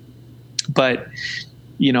about. But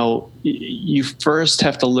you first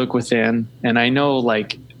have to look within. And I know,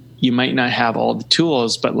 like, you might not have all the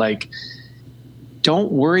tools, but, like,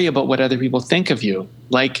 don't worry about what other people think of you.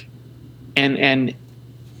 Like, and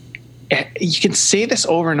you can say this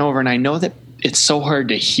over and over. And I know that it's so hard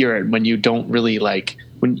to hear it when you don't really, like,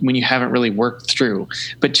 when you haven't really worked through,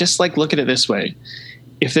 but just, like, look at it this way.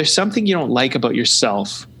 If there's something you don't like about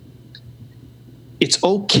yourself, it's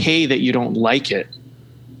okay that you don't like it.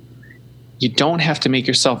 You don't have to make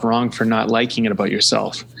yourself wrong for not liking it about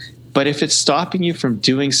yourself. But if it's stopping you from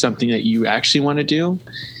doing something that you actually want to do,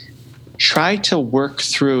 try to work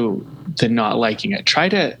through the not liking it. Try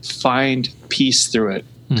to find peace through it.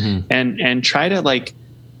 And try to like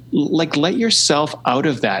let yourself out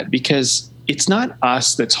of that, because it's not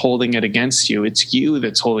us that's holding it against you. It's you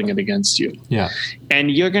that's holding it against you. Yeah. And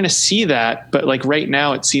you're going to see that. But, like, right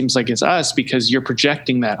now it seems like it's us because you're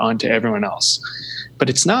projecting that onto everyone else, but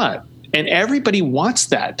it's not. And everybody wants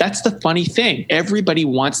that. That's the funny thing. Everybody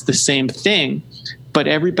wants the same thing, but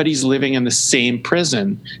everybody's living in the same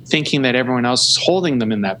prison, thinking that everyone else is holding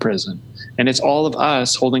them in that prison. And it's all of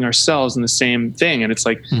us holding ourselves in the same thing. And it's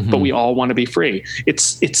like, but we all want to be free.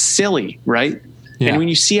 It's silly, right? Yeah. And when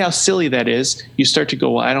you see how silly that is, you start to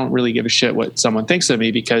go, well, I don't really give a shit what someone thinks of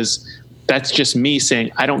me, because that's just me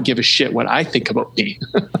saying, I don't give a shit what I think about me.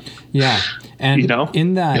 Yeah. And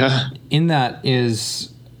in that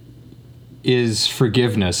is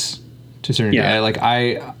forgiveness to a certain degree. Like,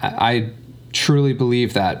 I truly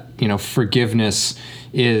believe that, forgiveness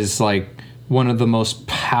is, like, one of the most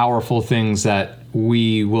powerful things that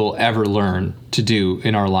we will ever learn to do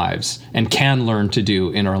in our lives, and can learn to do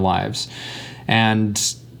in our lives. And,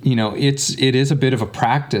 it is a bit of a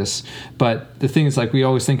practice, but the thing is, like, we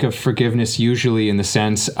always think of forgiveness usually in the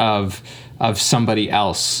sense of somebody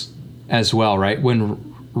else as well, right?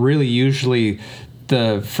 When really usually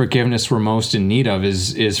the forgiveness we're most in need of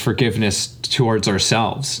is forgiveness towards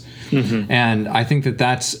ourselves. And I think that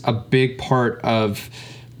that's a big part of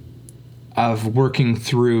working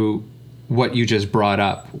through what you just brought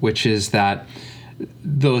up, which is that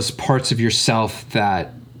those parts of yourself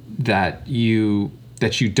that you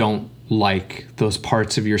don't like, those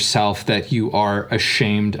parts of yourself that you are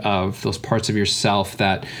ashamed of, those parts of yourself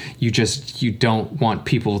that you don't want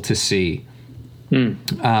people to see.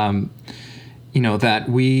 That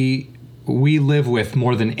we live with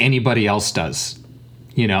more than anybody else does,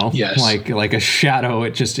 Yes. like a shadow.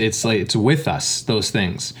 It's with us, those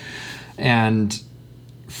things. And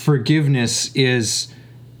forgiveness is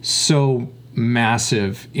so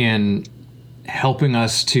massive in helping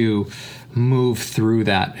us to move through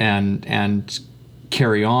that and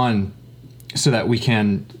carry on, so that we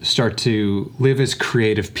can start to live as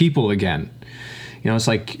creative people again. It's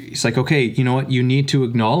like, okay, you know what? You need to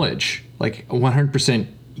acknowledge, like, 100%,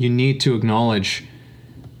 you need to acknowledge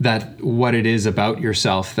that what it is about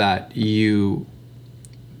yourself that you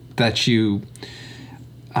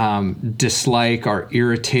dislike, are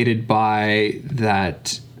irritated by,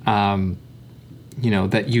 that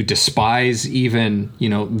that you despise, even,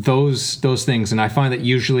 those things. And I find that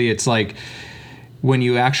usually it's like when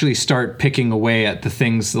you actually start picking away at the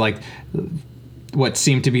things, like what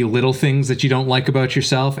seem to be little things that you don't like about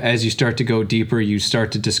yourself, as you start to go deeper, you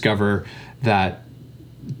start to discover that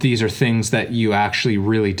these are things that you actually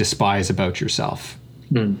really despise about yourself.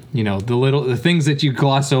 The things that you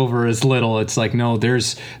gloss over as little, it's like, no,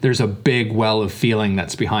 there's a big well of feeling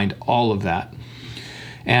that's behind all of that.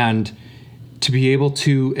 And to be able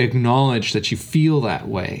to acknowledge that you feel that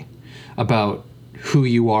way about who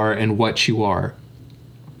you are and what you are,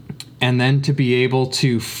 and then to be able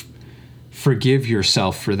to forgive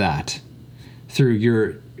yourself for that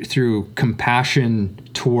through compassion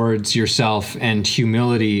towards yourself and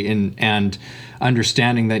humility and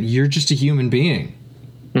understanding that you're just a human being.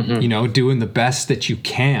 Doing the best that you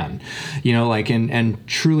can, and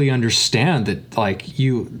truly understand that, like,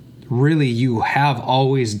 you have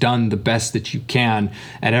always done the best that you can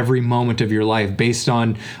at every moment of your life based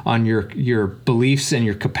on your beliefs and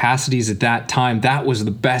your capacities at that time. That was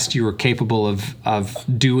the best you were capable of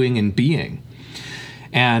doing and being.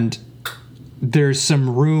 And there's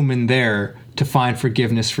some room in there to find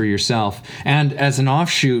forgiveness for yourself. And as an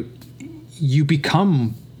offshoot, you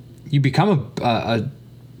become a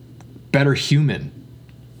better human,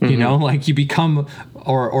 like you become,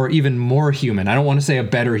 or even more human. I don't want to say a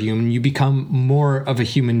better human. You become more of a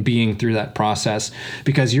human being through that process,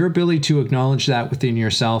 because your ability to acknowledge that within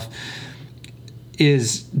yourself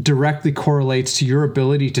is directly correlates to your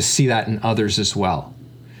ability to see that in others as well,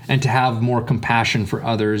 and to have more compassion for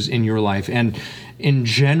others in your life. And in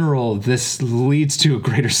general, this leads to a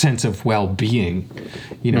greater sense of well-being,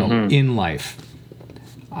 in life.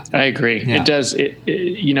 I agree. Yeah. It does.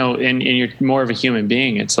 And you're more of a human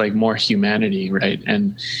being. It's like more humanity, right?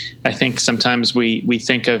 And I think sometimes we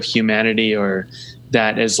think of humanity or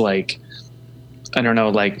that as like, I don't know,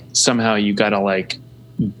 like somehow you got to like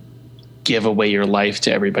give away your life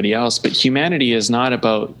to everybody else. But humanity is not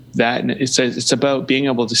about that. It's about being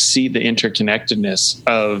able to see the interconnectedness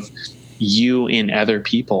of you in other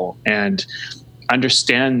people and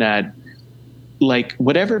understand that, like,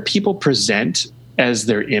 whatever people present as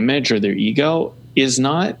their image or their ego is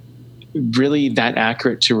not really that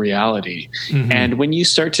accurate to reality. And when you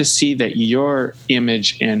start to see that your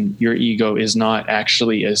image and your ego is not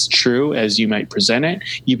actually as true as you might present it,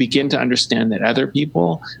 you begin to understand that other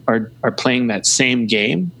people are playing that same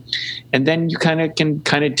game. And then you can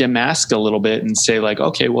demask a little bit and say, like,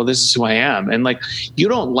 okay, well, this is who I am. And like, you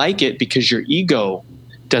don't like it because your ego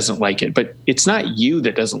doesn't like it, but it's not you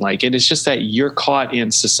that doesn't like it. It's just that you're caught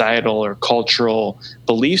in societal or cultural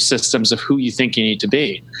belief systems of who you think you need to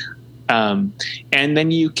be. And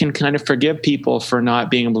then you can kind of forgive people for not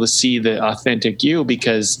being able to see the authentic you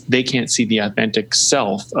because they can't see the authentic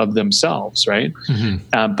self of themselves, right?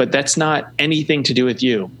 But that's not anything to do with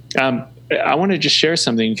you. I want to just share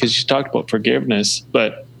something because you talked about forgiveness,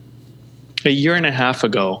 but a year and a half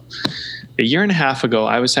ago,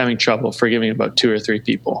 I was having trouble forgiving about 2 or 3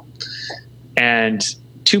 people, and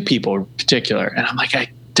 2 people in particular. And I'm like, I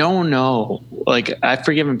don't know. Like, I've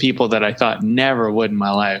forgiven people that I thought never would in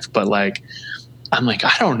my life, but like, I'm like,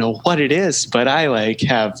 I don't know what it is, but I like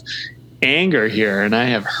have anger here and I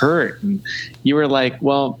have hurt. And you were like,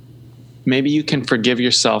 well, maybe you can forgive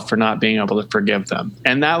yourself for not being able to forgive them.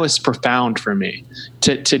 And that was profound for me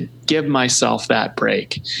to give myself that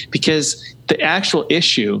break, because the actual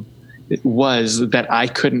issue was that I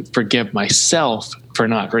couldn't forgive myself for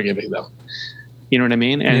not forgiving them. You know what I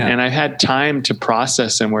mean? And I had time to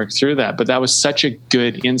process and work through that. But that was such a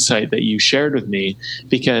good insight that you shared with me,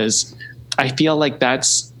 because I feel like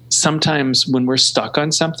that's sometimes when we're stuck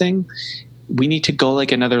on something, we need to go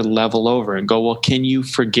like another level over and go, well, can you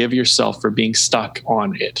forgive yourself for being stuck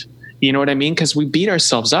on it? You know what I mean? Because we beat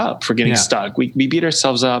ourselves up for getting stuck. We beat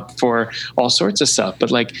ourselves up for all sorts of stuff. But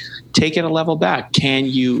like, take it a level back. Can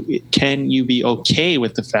you be okay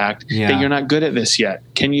with the fact that you're not good at this yet?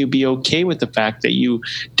 Can you be okay with the fact that you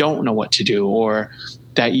don't know what to do, or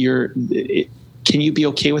that can you be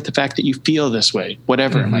okay with the fact that you feel this way,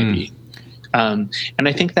 whatever it might be? And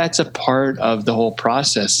I think that's a part of the whole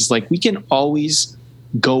process, is like, we can always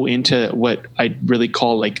go into what I really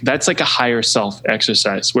call, like, that's like a higher self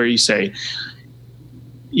exercise, where you say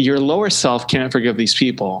your lower self can't forgive these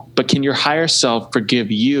people, but can your higher self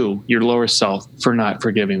forgive you, your lower self, for not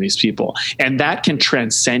forgiving these people? And that can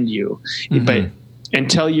transcend you. But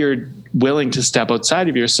until you're willing to step outside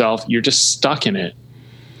of yourself, you're just stuck in it.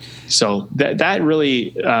 So that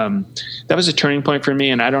really, that was a turning point for me.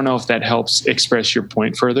 And I don't know if that helps express your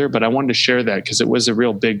point further, but I wanted to share that because it was a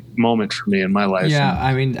real big moment for me in my life. Yeah.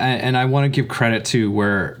 I mean, and I want to give credit to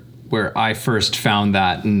where I first found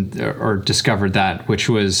that or discovered that, which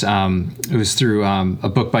was, it was through a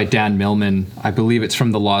book by Dan Millman. I believe it's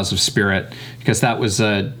from The Laws of Spirit, because that was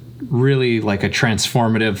a really like a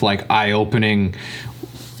transformative, like eye-opening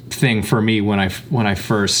thing for me when I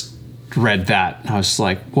first read that. I was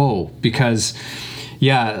like, whoa, because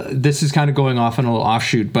yeah, this is kind of going off on a little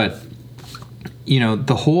offshoot, but you know,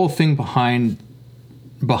 the whole thing behind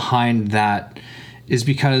that is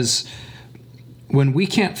because when we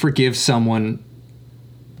can't forgive someone,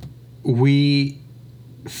 we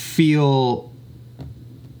feel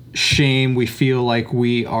shame. We feel like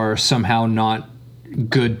we are somehow not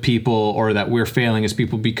good people, or that we're failing as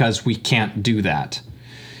people because we can't do that.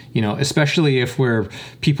 You know, especially if we're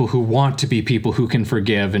people who want to be people who can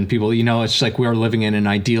forgive, and people, you know, it's like we're living in an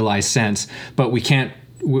idealized sense, but we can't,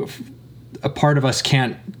 a part of us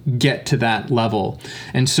can't get to that level.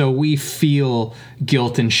 And so we feel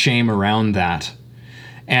guilt and shame around that.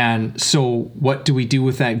 And so what do we do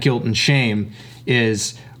with that guilt and shame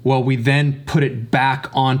is, well, we then put it back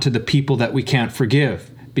onto the people that we can't forgive,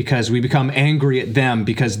 because we become angry at them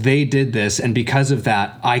because they did this, and because of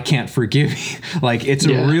that, I can't forgive you. Like it's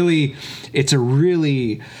a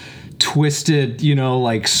really twisted, you know,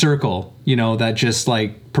 like circle, you know, that just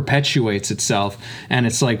like perpetuates itself. And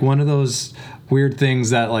it's like one of those weird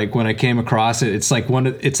things that, like, when I came across it, it's like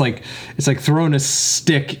it's like throwing a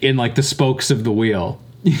stick in like the spokes of the wheel.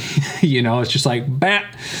 You know, it's just like bam,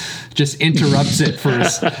 just interrupts it for a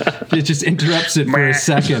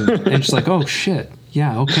second, and just like, oh shit.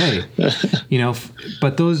 Yeah. Okay. You know,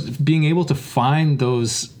 but those, being able to find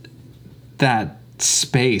that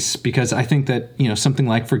space, because I think that, you know, something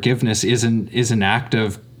like forgiveness is an act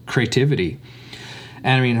of creativity.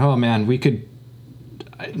 And I mean, oh man, we could,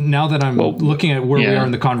 now that I'm looking at where we are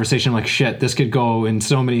in the conversation, I'm like, shit, this could go in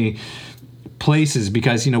so many places,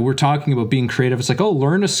 because, you know, we're talking about being creative. It's like, oh,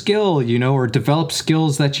 learn a skill, you know, or develop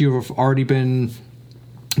skills that you've already been,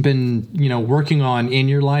 you know, working on in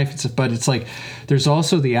your life. But it's like, there's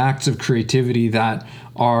also the acts of creativity that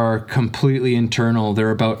are completely internal.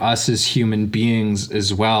 They're about us as human beings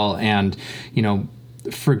as well. And, you know,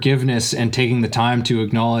 forgiveness and taking the time to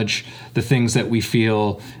acknowledge the things that we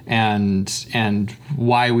feel, and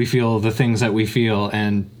why we feel the things that we feel,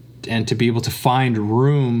 and to be able to find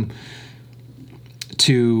room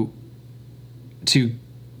to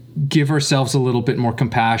give ourselves a little bit more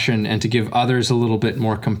compassion, and to give others a little bit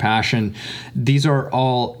more compassion. These are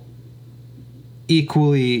all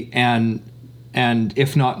equally and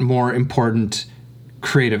if not more important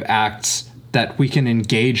creative acts that we can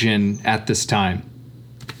engage in at this time.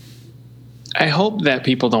 I hope that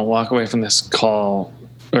people don't walk away from this call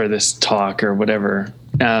or this talk or whatever,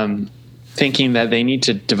 thinking that they need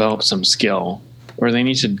to develop some skill or they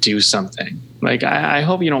need to do something. Like, I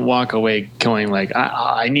hope you don't walk away going like,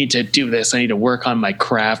 I need to do this. I need to work on my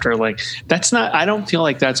craft, or like, that's not, I don't feel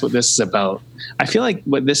like that's what this is about. I feel like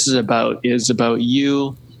what this is about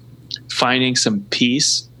you finding some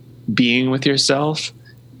peace, being with yourself,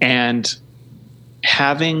 and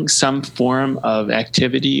having some form of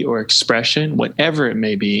activity or expression, whatever it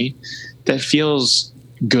may be, that feels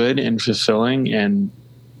good and fulfilling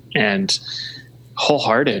and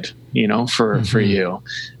wholehearted, you know, for you.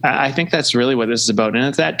 I think that's really what this is about. And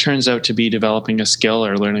if that turns out to be developing a skill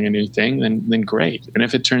or learning a new thing, then great. And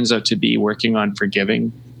if it turns out to be working on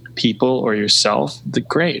forgiving people or yourself, then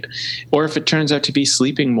great. Or if it turns out to be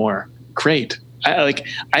sleeping more, great. I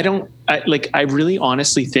really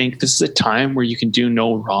honestly think this is a time where you can do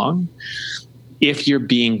no wrong if you're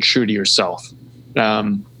being true to yourself.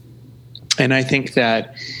 And I think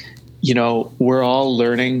that, you know, we're all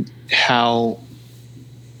learning how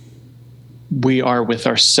we are with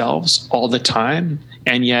ourselves all the time,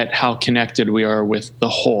 and yet how connected we are with the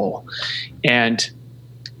whole. And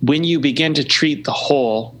when you begin to treat the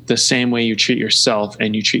whole the same way you treat yourself,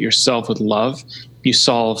 and you treat yourself with love, you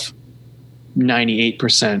solve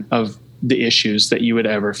 98% of the issues that you would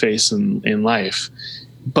ever face in life.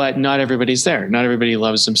 But not everybody's there. Not everybody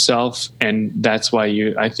loves themselves. And that's why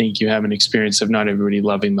I think you have an experience of not everybody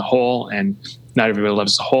loving the whole, and not everybody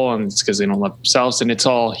loves the whole, and it's because they don't love themselves, and it's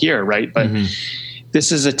all here, right? But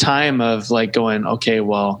this is a time of like going, okay,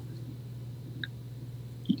 well,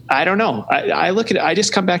 I don't know. I look at it, I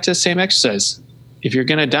just come back to the same exercise. If you're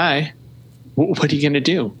going to die, what are you going to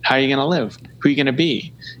do? How are you going to live? Who are you going to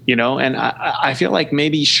be? You know, and I feel like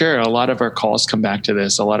maybe, sure, a lot of our calls come back to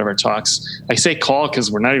this, a lot of our talks. I say call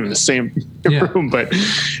because we're not even in the same room, but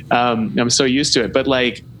I'm so used to it. But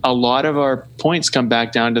like a lot of our points come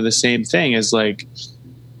back down to the same thing, is like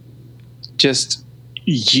just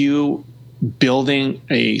you building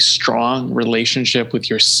a strong relationship with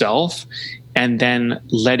yourself and then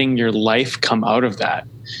letting your life come out of that.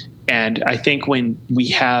 And I think when we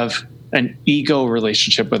have an ego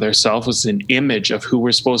relationship with ourselves, with an image of who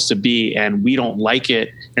we're supposed to be, and we don't like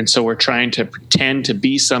it, and so we're trying to pretend to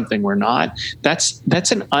be something we're not, that's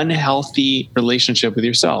an unhealthy relationship with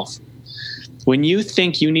yourself. When you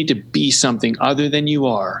think you need to be something other than you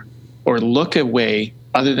are, or look a way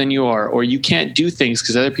other than you are, or you can't do things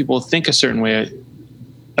because other people think a certain way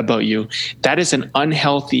about you, that is an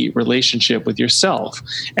unhealthy relationship with yourself.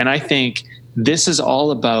 And I think this is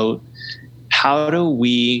all about, how do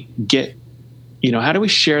we get, how do we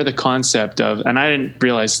share the concept of, and I didn't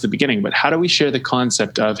realize at the beginning, but how do we share the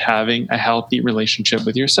concept of having a healthy relationship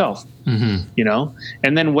with yourself? And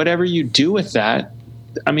then whatever you do with that,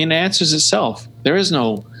 I mean, it answers itself. There is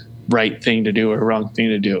no right thing to do or wrong thing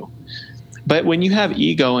to do. But when you have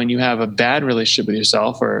ego and you have a bad relationship with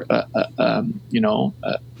yourself, or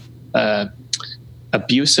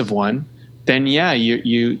abusive one, then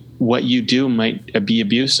you what you do might be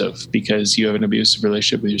abusive because you have an abusive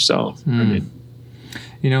relationship with yourself. I mean,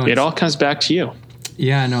 it all comes back to you.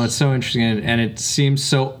 Yeah, no, it's so interesting, and it seems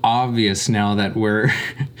so obvious now that we're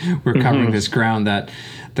covering this ground, that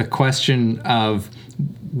the question of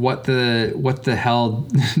what the hell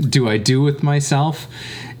do I do with myself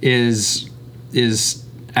is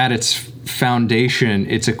at its foundation.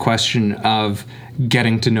 It's a question of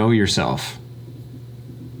getting to know yourself.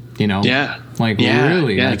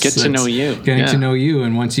 Really, get to know you, getting to know you,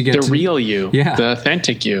 and once you get the real you, the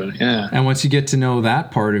authentic you, and once you get to know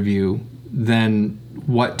that part of you, then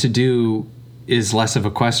what to do is less of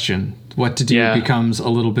a question. What to do becomes a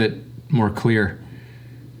little bit more clear.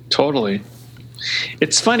 Totally.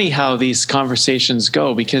 It's funny how these conversations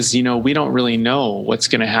go, because we don't really know what's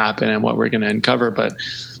going to happen and what we're going to uncover, but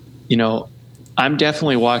I'm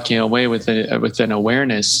definitely walking away with an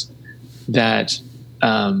awareness that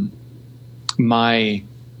my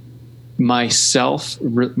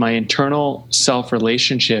internal self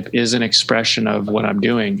relationship is an expression of what I'm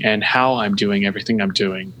doing and how I'm doing everything I'm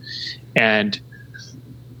doing. And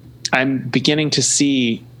I'm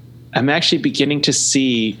actually beginning to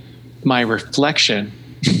see my reflection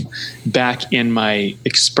back in my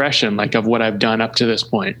expression, like of what I've done up to this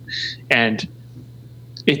point. And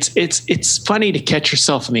it's funny to catch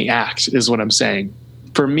yourself in the act, is what I'm saying.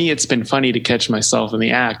 For me, it's been funny to catch myself in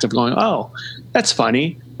the act of going, oh, that's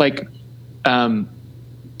funny. Like, I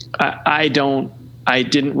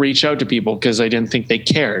didn't reach out to people because I didn't think they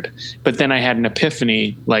cared. But then I had an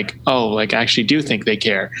epiphany, like, oh, like I actually do think they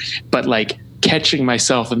care. But like catching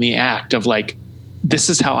myself in the act of like, this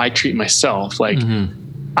is how I treat myself. Like,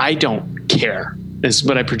 I don't care is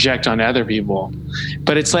what I project on other people.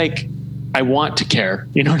 But it's like, I want to care.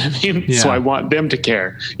 You know what I mean? Yeah. So I want them to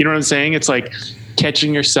care. You know what I'm saying? It's like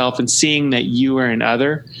catching yourself and seeing that you are an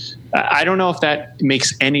other. I don't know if that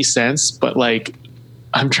makes any sense, but like,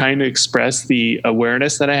 I'm trying to express the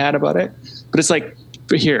awareness that I had about it. But it's like,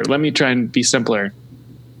 here, let me try and be simpler.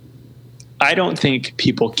 I don't think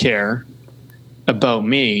people care about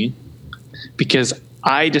me because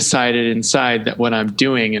I decided inside that what I'm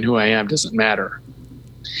doing and who I am doesn't matter.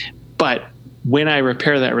 But when I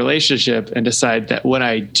repair that relationship and decide that what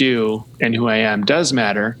I do and who I am does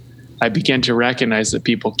matter, I begin to recognize that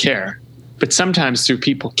people care. But sometimes through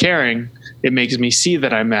people caring, it makes me see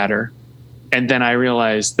that I matter. And then I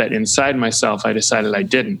realized that inside myself, I decided I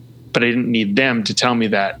didn't, but I didn't need them to tell me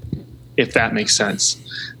that, if that makes sense.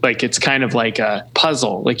 Like, it's kind of like a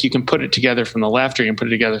puzzle. Like, you can put it together from the left, or you can put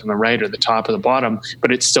it together from the right or the top or the bottom,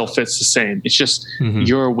 but it still fits the same. It's just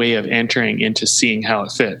your way of entering into seeing how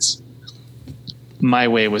it fits. My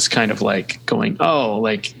way was kind of like going, oh,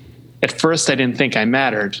 like at first I didn't think I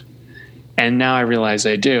mattered. And now I realize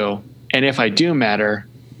I do. And if I do matter,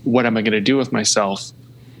 what am I going to do with myself?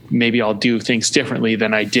 Maybe I'll do things differently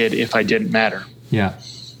than I did if I didn't matter. Yeah.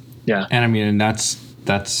 Yeah. And I mean, and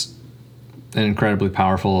that's an incredibly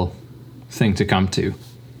powerful thing to come to.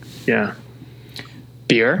 Yeah.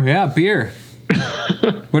 Beer? Yeah, beer.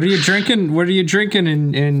 What are you drinking? What are you drinking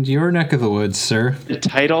in your neck of the woods, sir? The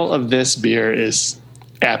title of this beer is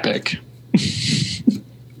epic.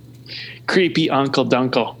 Creepy Uncle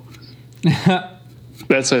Dunkel.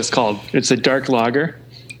 That's what it's called. It's a dark lager,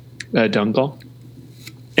 Dunkel.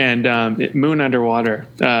 and Moon Underwater,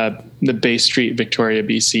 the Bay Street, Victoria,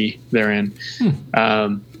 BC. They're in.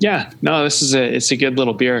 It's a good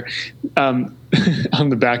little beer. On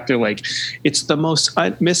the back, they're like, it's the most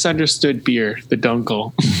misunderstood beer, the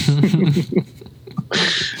Dunkel.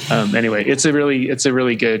 Anyway, it's a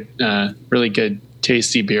really good,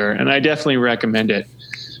 tasty beer, and I definitely recommend it.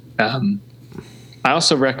 I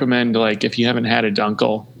also recommend, like, if you haven't had a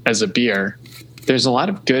Dunkel as a beer, there's a lot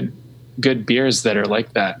of good beers that are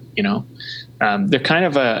like that. You know, they're kind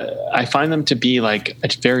of I find them to be like a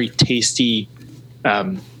very tasty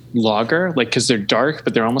lager, like, because they're dark,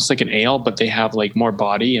 but they're almost like an ale, but they have like more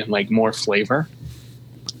body and like more flavor,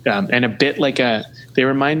 and a bit like they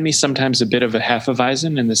remind me sometimes a bit of a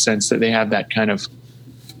Hefeweizen in the sense that they have that kind of,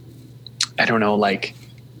 I don't know, like,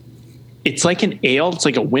 it's like an ale. It's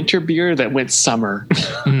like a winter beer that went summer.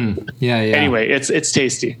 Yeah. Anyway, it's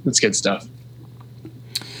tasty. It's good stuff.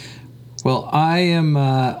 Well, I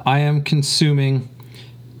am consuming.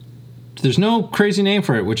 There's no crazy name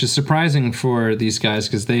for it, which is surprising for these guys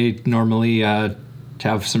because they normally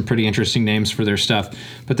have some pretty interesting names for their stuff.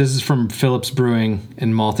 But this is from Phillips Brewing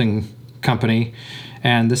and Malting Company,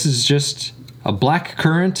 and this is just a black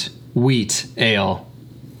currant wheat ale.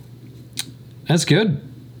 That's good.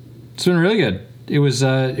 It's been really good. It was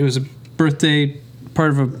a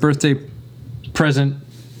part of a birthday present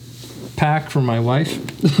pack for my wife.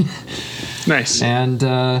 Nice. And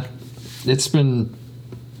it's been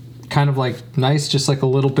kind of like nice, just like a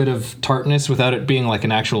little bit of tartness without it being like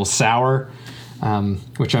an actual sour,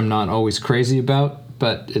 which I'm not always crazy about,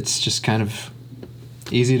 but it's just kind of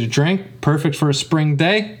easy to drink, perfect for a spring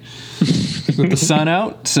day with the sun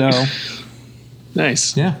out. So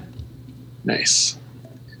nice. Yeah. Nice.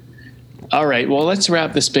 All right. Well, let's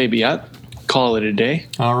wrap this baby up. Call it a day.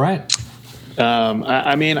 All right.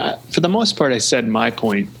 I mean, for the most part, I said my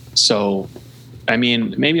point. So, I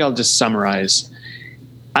mean, maybe I'll just summarize.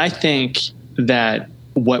 I think that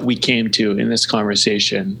what we came to in this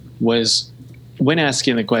conversation was, when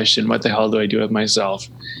asking the question, what the hell do I do with myself?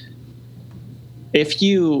 If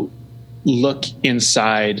you look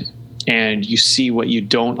inside and you see what you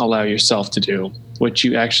don't allow yourself to do, what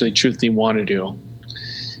you actually truthfully want to do,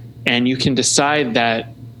 and you can decide that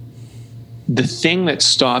the thing that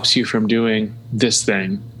stops you from doing this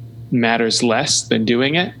thing matters less than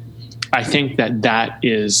doing it, I think that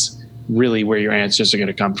is really where your answers are going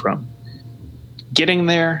to come from. Getting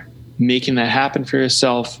there, making that happen for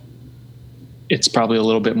yourself, it's probably a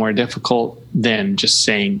little bit more difficult than just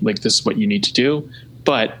saying, like, this is what you need to do.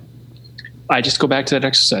 But I just go back to that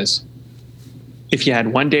exercise. If you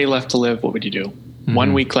had one day left to live, what would you do? Mm-hmm.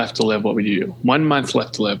 1 week left to live, what would you do? 1 month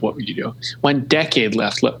left to live, what would you do? 1 decade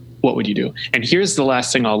left, what would you do? And here's the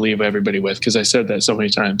last thing I'll leave everybody with, because I said that so many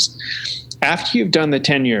times. After you've done the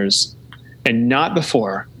 10 years and not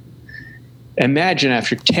before, imagine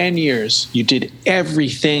after 10 years, you did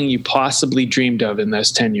everything you possibly dreamed of in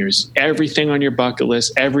those 10 years, everything on your bucket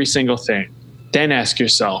list, every single thing. Then ask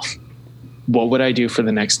yourself, what would I do for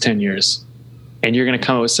the next 10 years? And you're going to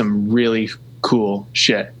come up with some really cool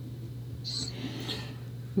shit.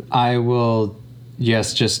 I will,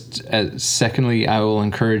 yes, secondly, I will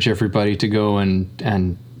encourage everybody to go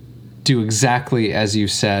and do exactly as you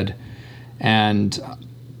said. And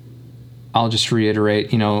I'll just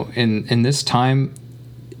reiterate, in this time,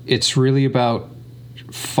 it's really about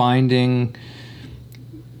finding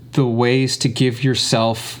the ways to give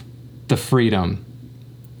yourself the freedom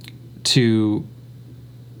to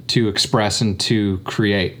express and to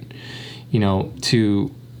create,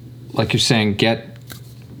 to, like you're saying,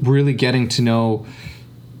 really getting to know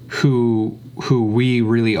who we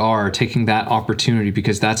really are, taking that opportunity,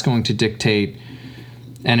 because that's going to dictate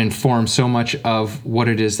and inform so much of what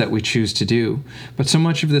it is that we choose to do. But so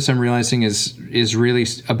much of this, I'm realizing, is really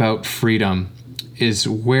about freedom. Is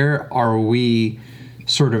where are we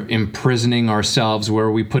sort of imprisoning ourselves? Where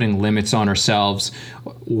are we putting limits on ourselves?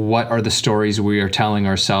 What are the stories we are telling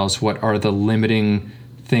ourselves? What are the limiting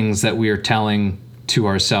things that we are telling to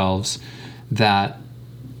ourselves that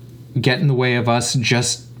get in the way of us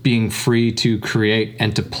just being free to create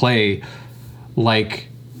and to play like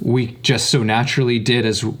we just so naturally did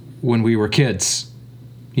as when we were kids,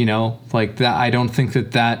 like that. I don't think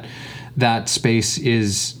that space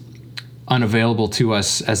is unavailable to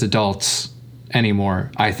us as adults anymore.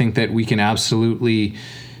 I think that we can absolutely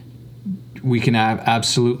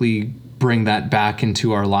bring that back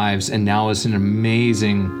into our lives, and now is an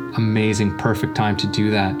amazing, perfect time to do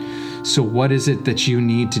that. So what is it that you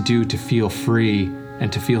need to do to feel free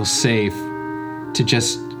and to feel safe, to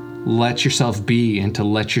just let yourself be and to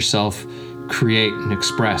let yourself create and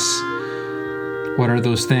express? What are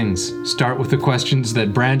those things? Start with the questions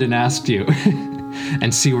that Brandon asked you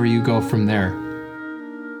and see where you go from there.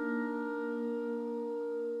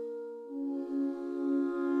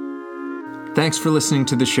 Thanks for listening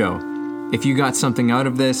to the show. If you got something out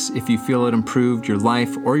of this, if you feel it improved your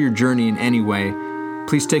life or your journey in any way,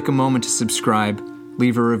 please take a moment to subscribe,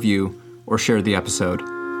 leave a review, or share the episode.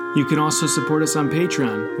 You can also support us on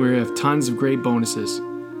Patreon, where we have tons of great bonuses.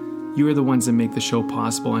 You are the ones that make the show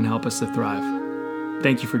possible and help us to thrive.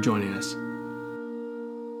 Thank you for joining us.